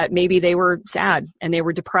 that maybe they were sad and they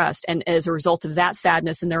were depressed. And as a result of that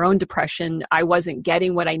sadness and their own depression, I wasn't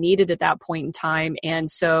getting what I needed at that point in time.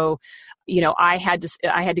 And so, I had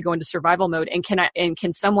to go into survival mode. And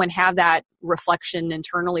can someone have that reflection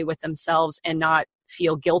internally with themselves and not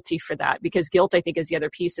feel guilty for that? Because guilt, I think, is the other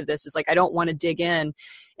piece of this, is like, I don't want to dig in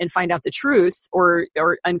and find out the truth or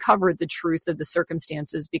uncover the truth of the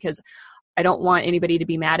circumstances, because I don't want anybody to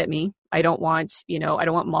be mad at me. I don't want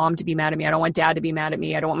mom to be mad at me. I don't want dad to be mad at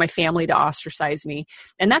me. I don't want my family to ostracize me.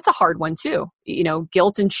 And that's a hard one too.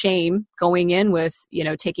 Guilt and shame going in with,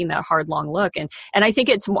 taking that hard, long look. And I think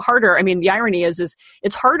it's harder. I mean, the irony is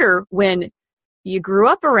it's harder when you grew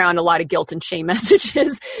up around a lot of guilt and shame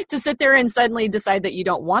messages to sit there and suddenly decide that you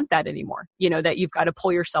don't want that anymore, that you've got to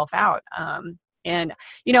pull yourself out. Do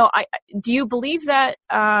you believe that,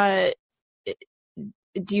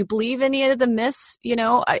 do you believe any of the myths?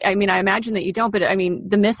 I mean, I imagine that you don't, but I mean,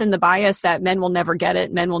 the myth and the bias that men will never get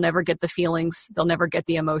it. Men will never get the feelings. They'll never get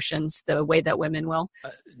the emotions the way that women will.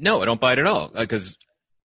 No, I don't buy it at all, because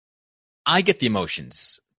I get the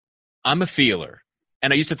emotions. I'm a feeler.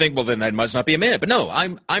 And I used to think, well, then I must not be a man. But no,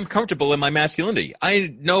 I'm comfortable in my masculinity.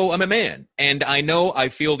 I know I'm a man, and I know I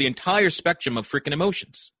feel the entire spectrum of freaking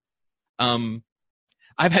emotions.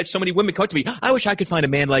 I've had so many women come to me, I wish I could find a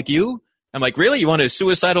man like you. I'm like, really? You want a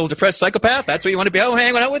suicidal, depressed psychopath? That's what you want to be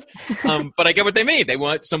hanging out with? But I get what they mean. They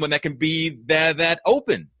want someone that can be that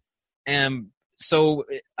open. And so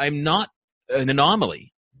I'm not an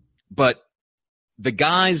anomaly. But the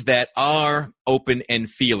guys that are open and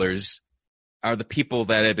feelers are the people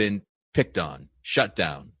that have been picked on, shut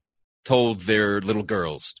down, told they're little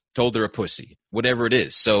girls, told they're a pussy, whatever it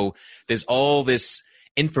is. So there's all this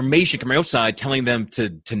information coming outside telling them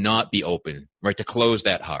to not be open, right, to close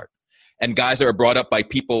that heart. And guys that are brought up by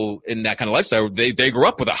people in that kind of lifestyle, they grew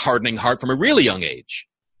up with a hardening heart from a really young age.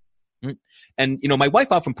 And, my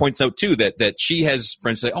wife often points out, too, that she has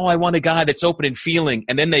friends say, oh, I want a guy that's open and feeling.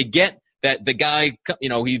 And then they get that the guy,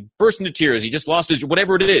 he burst into tears. He just lost his,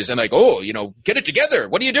 whatever it is. And like, oh, get it together.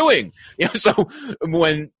 What are you doing? So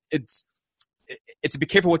when it's to be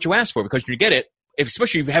careful what you ask for, because when you get it,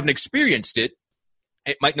 especially if you haven't experienced it,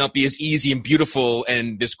 it might not be as easy and beautiful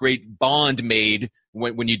and this great bond made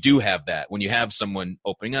when you do have that, when you have someone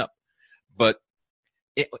opening up. But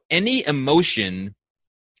any emotion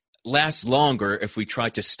lasts longer if we try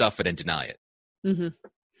to stuff it and deny it. Mm-hmm.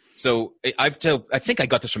 So I think I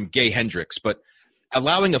got this from Gay Hendricks, but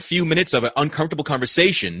allowing a few minutes of an uncomfortable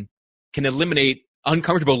conversation can eliminate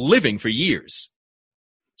uncomfortable living for years.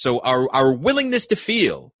 So our willingness to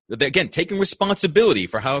feel, again, taking responsibility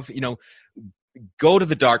for how, go to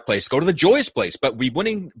the dark place, go to the joyous place, but be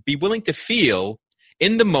willing to feel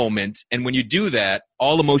in the moment. And when you do that,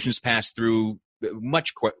 all emotions pass through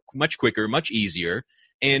much quicker, much easier.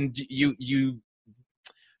 And you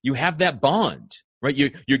have that bond, right?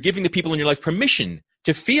 You're giving the people in your life permission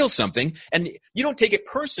to feel something, and you don't take it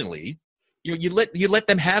personally. You let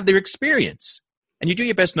them have their experience, and you do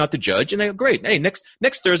your best not to judge. And they go, great. Hey, next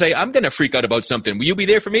Thursday, I'm going to freak out about something. Will you be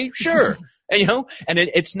there for me? Sure. And and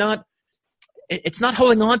it's not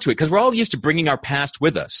holding on to it, because we're all used to bringing our past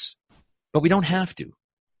with us, but we don't have to.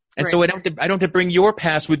 And right. So I don't have to bring your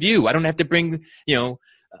past with you. I don't have to bring,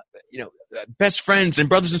 best friends and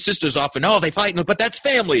brothers and sisters often. Oh, they fight, but that's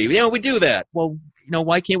family. We do that. Well,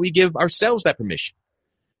 why can't we give ourselves that permission?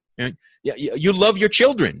 You love your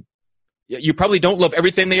children. You probably don't love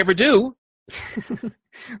everything they ever do.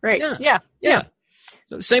 Right. Yeah.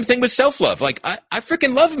 So the same thing with self-love. Like, I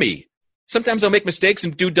freaking love me. Sometimes I'll make mistakes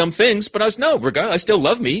and do dumb things, but regardless, I still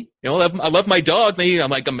love me. I love my dog.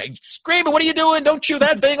 I'm screaming, what are you doing? Don't chew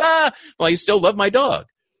that thing. Well, I still love my dog.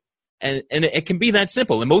 And it can be that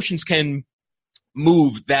simple. Emotions can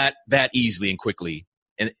move that easily and quickly,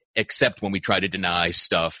 and except when we try to deny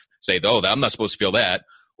stuff, say, oh, I'm not supposed to feel that,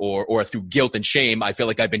 or through guilt and shame, I feel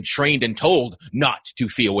like I've been trained and told not to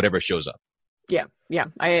feel whatever shows up. Yeah.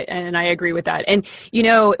 I agree with that. And,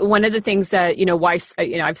 one of the things that, why,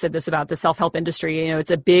 I've said this about the self-help industry, it's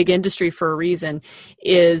a big industry for a reason,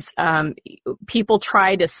 is people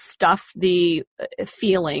try to stuff the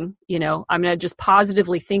feeling, I'm going to just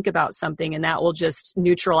positively think about something, and that will just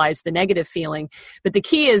neutralize the negative feeling. But the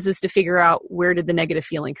key is to figure out, where did the negative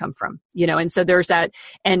feeling come from, and so there's that,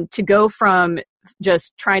 and to go from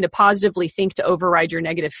just trying to positively think to override your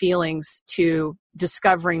negative feelings to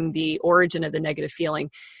discovering the origin of the negative feeling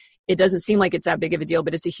it doesn't seem like it's that big of a deal,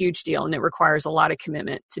 but it's a huge deal, and it requires a lot of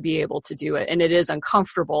commitment to be able to do it. And it is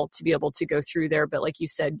uncomfortable to be able to go through there. But like you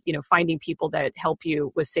said, finding people that help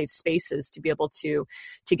you with safe spaces to be able to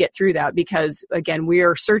get through that, because again, we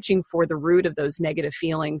are searching for the root of those negative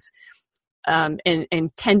feelings. And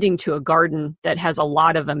tending to a garden that has a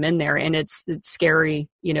lot of them in there, and it's scary,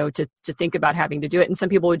 to think about having to do it. And some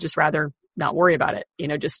people would just rather not worry about it,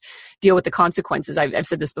 just deal with the consequences. I've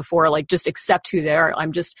said this before, like just accept who they are.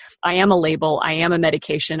 I am a label, I am a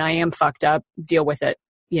medication, I am fucked up, deal with it,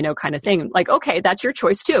 kind of thing. Like, okay, that's your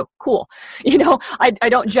choice too. Cool. I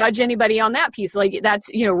don't judge anybody on that piece. Like that's,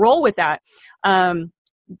 roll with that.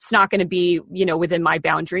 It's not going to be, within my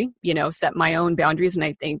boundary, set my own boundaries. And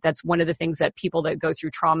I think that's one of the things that people that go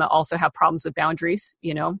through trauma also have problems with boundaries,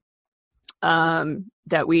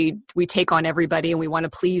 that we take on everybody and we want to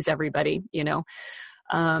please everybody,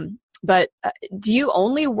 But do you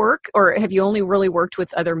only work, or have you only really worked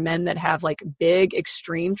with other men that have like big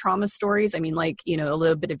extreme trauma stories? I mean, like, a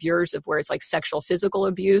little bit of yours of where it's like sexual, physical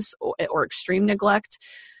abuse or extreme neglect.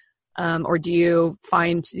 Or do you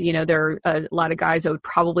find, there are a lot of guys that would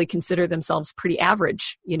probably consider themselves pretty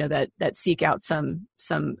average, that seek out some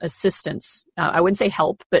assistance. I wouldn't say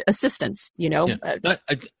help, but assistance, Yeah.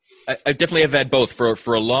 I definitely have had both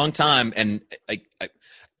for a long time. And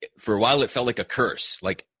for a while, it felt like a curse.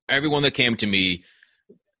 Like everyone that came to me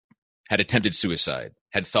had attempted suicide,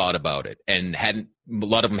 had thought about it, and a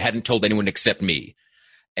lot of them hadn't told anyone except me.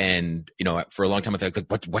 And, for a long time, I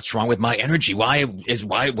thought, what's wrong with my energy?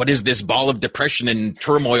 What is this ball of depression and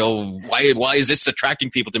turmoil? Why is this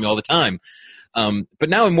attracting people to me all the time? But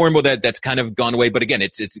now more and more that's kind of gone away. But again,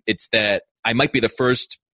 it's that I might be the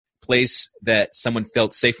first place that someone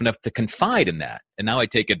felt safe enough to confide in that. And now I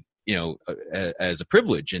take it, as a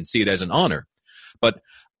privilege and see it as an honor. But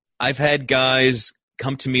I've had guys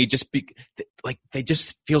come to me like they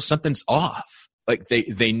just feel something's off. Like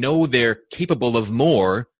they know they're capable of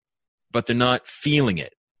more, but they're not feeling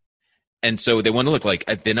it. And so they want to look like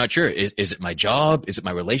they're not sure. Is it my job? Is it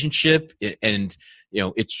my relationship? And,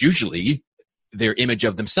 it's usually their image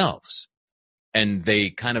of themselves. And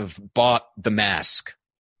they kind of bought the mask.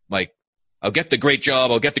 Like, I'll get the great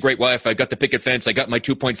job. I'll get the great wife. I got the picket fence. I got my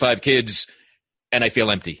 2.5 kids, and I feel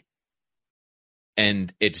empty.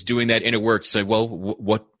 And it's doing that inner work to say, well,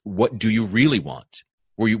 what do you really want?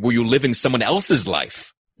 Were you living someone else's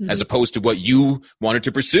life as opposed to what you wanted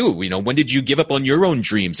to pursue? When did you give up on your own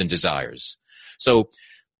dreams and desires? So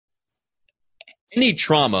any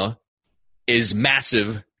trauma is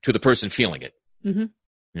massive to the person feeling it. Mm-hmm.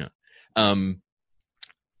 Yeah.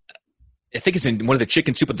 I think it's in one of the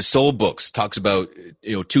Chicken Soup of the Soul books, talks about,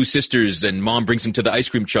 two sisters, and mom brings them to the ice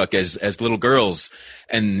cream truck as little girls,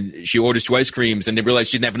 and she orders 2 ice creams, and they realize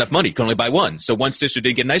she didn't have enough money, could only buy one. So one sister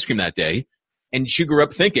didn't get an ice cream that day, and she grew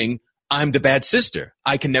up thinking, I'm the bad sister.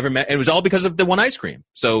 I can never, it was all because of the one ice cream.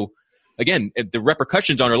 So again, the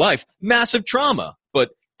repercussions on her life, massive trauma,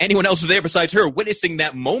 but anyone else there besides her witnessing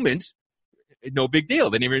that moment, no big deal.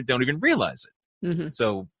 They don't even realize it. Mm-hmm.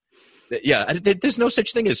 So yeah, there's no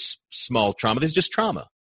such thing as small trauma. There's just trauma.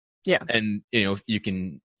 Yeah. And,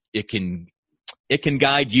 it can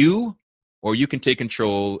guide you, or you can take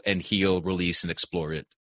control and heal, release, and explore it.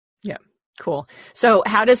 Yeah. Cool. So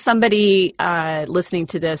how does somebody listening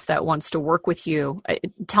to this that wants to work with you,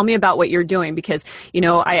 tell me about what you're doing? Because,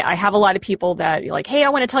 I have a lot of people that are like, hey, I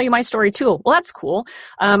want to tell you my story too. Well, that's cool.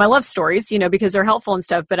 I love stories, because they're helpful and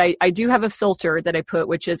stuff. But I do have a filter that I put,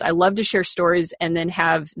 which is I love to share stories and then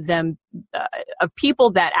have them of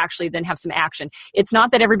people that actually then have some action. It's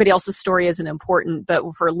not that everybody else's story isn't important, but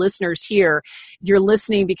for listeners here, you're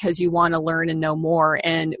listening because you want to learn and know more.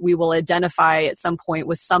 And we will identify at some point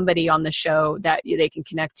with somebody on the show that they can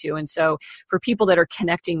connect to. And so for people that are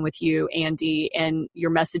connecting with you, Andy, and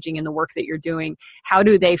your messaging and the work that you're doing, how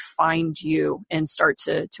do they find you and start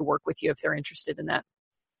to work with you if they're interested in that?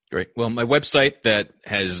 Great. Well, my website that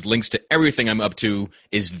has links to everything I'm up to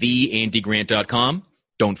is theandygrant.com.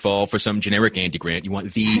 Don't fall for some generic Andy Grant. You want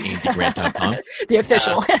theandygrant.com. The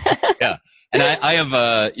official. Yeah. And I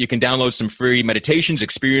have, you can download some free meditations,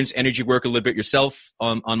 experience energy work a little bit yourself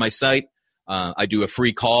on my site. I do a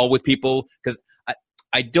free call with people because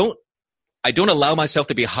I don't allow myself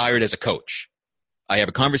to be hired as a coach. I have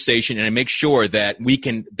a conversation and I make sure that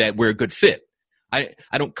that we're a good fit. I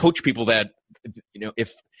don't coach people that,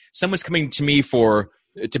 if someone's coming to me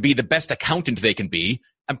to be the best accountant they can be,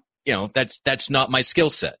 that's not my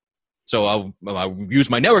skill set. So I'll use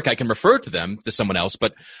my network. I can refer to them to someone else,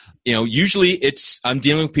 but usually I'm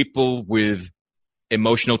dealing with people with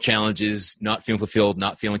emotional challenges, not feeling fulfilled,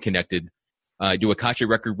 not feeling connected. I do Akashic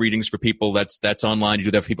record readings for people. That's online. I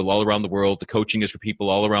do that for people all around the world. The coaching is for people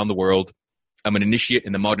all around the world. I'm an initiate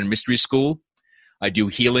in the Modern Mystery School. I do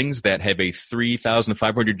healings that have a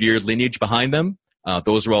 3,500-year lineage behind them.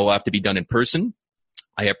 Those will all have to be done in person.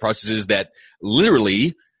 I have processes that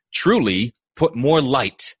literally, truly put more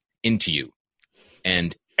light into you.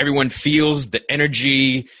 And everyone feels the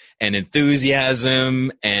energy and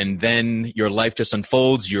enthusiasm, and then your life just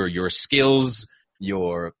unfolds. Your skills,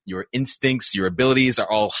 your instincts, your abilities are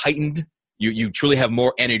all heightened. You truly have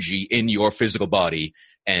more energy in your physical body,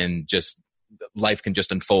 and just life can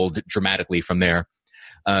just unfold dramatically from there.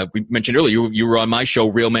 We mentioned earlier, you were on my show,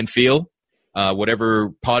 Real Men Feel. Whatever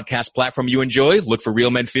podcast platform you enjoy, look for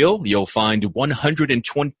Real Men Feel. You'll find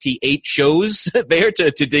 128 shows there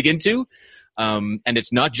to dig into. And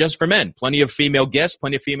it's not just for men. Plenty of female guests,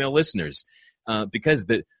 plenty of female listeners. Because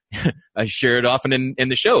I share it often in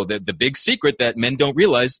the show, the big secret that men don't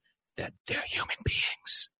realize, that they're human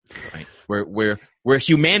beings. Right? We're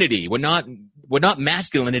humanity. We're not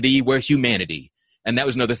masculinity, we're humanity. And that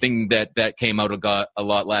was another thing that came out a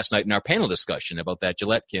lot last night in our panel discussion about that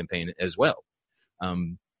Gillette campaign as well.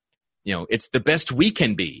 It's the best we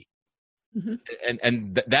can be. Mm-hmm.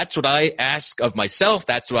 And that's what I ask of myself.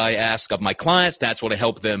 That's what I ask of my clients. That's what I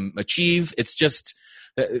help them achieve. It's just,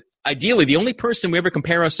 ideally, the only person we ever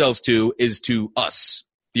compare ourselves to is to us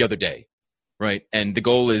the other day, right? And the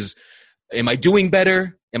goal is, am I doing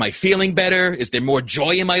better? Am I feeling better? Is there more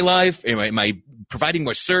joy in my life? Am I providing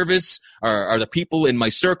more service? Are the people in my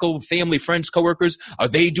circle, family, friends, coworkers, are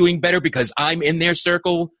they doing better because I'm in their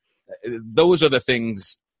circle? Those are the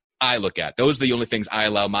things I look at. Those are the only things I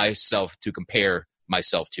allow myself to compare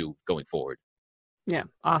myself to going forward. Yeah.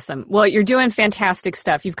 Awesome. Well, you're doing fantastic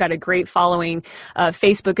stuff. You've got a great following,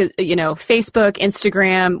 Facebook,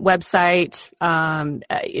 Instagram, website,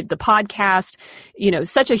 the podcast,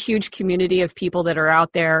 such a huge community of people that are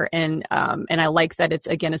out there. And I like that it's,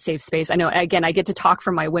 again, a safe space. I know, again, I get to talk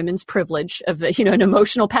from my women's privilege of, an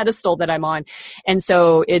emotional pedestal that I'm on. And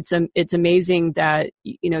so it's amazing that,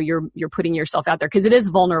 you're putting yourself out there, because it is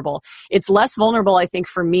vulnerable. It's less vulnerable, I think,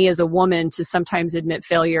 for me as a woman to sometimes admit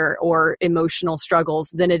failure or emotional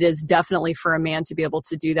struggles than it is definitely for a man to be able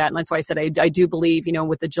to do that. And that's why I said I do believe,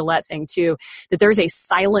 with the Gillette thing too, that there's a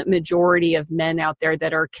silent majority of men out there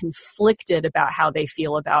that are conflicted about how they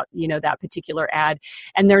feel about, that particular ad,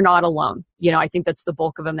 and they're not alone. I think that's the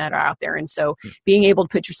bulk of them that are out there. And so being able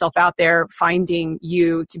to put yourself out there, finding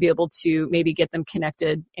you to be able to maybe get them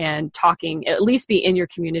connected and talking, at least be in your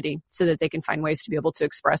community so that they can find ways to be able to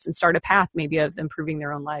express and start a path maybe of improving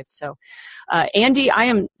their own life. So, Andy, I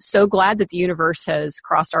am so glad that the universe has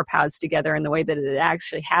crossed our paths together in the way that it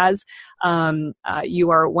actually has. You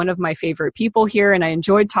are one of my favorite people here, and I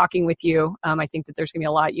enjoyed talking with you. I think that there's going to be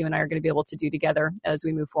a lot you and I are going to be able to do together as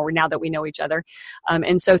we move forward now that we know each other.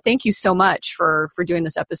 And so thank you so much for doing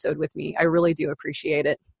this episode with me. I really do appreciate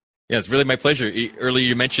it. Yeah, it's really my pleasure. Earlier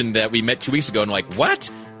you mentioned that we met 2 weeks ago, and I'm like, what?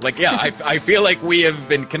 I feel like we have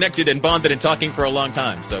been connected and bonded and talking for a long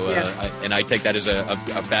time. So, I take that as a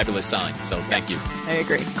fabulous sign. So thank you. I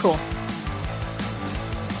agree. Cool.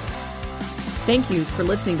 Thank you for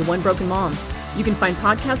listening to One Broken Mom. You can find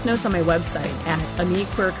podcast notes on my website at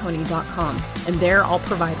amiequirconi.com, and there I'll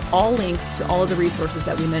provide all links to all of the resources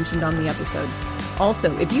that we mentioned on the episode.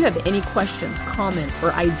 Also, if you have any questions, comments,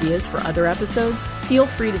 or ideas for other episodes, feel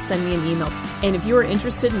free to send me an email. And if you are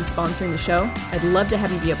interested in sponsoring the show, I'd love to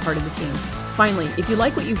have you be a part of the team. Finally, if you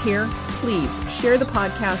like what you hear, please share the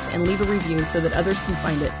podcast and leave a review so that others can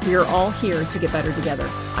find it. We are all here to get better together.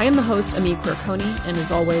 I am the host, Amie Quirconi, and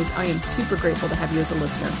as always, I am super grateful to have you as a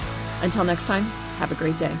listener. Until next time, have a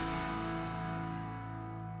great day.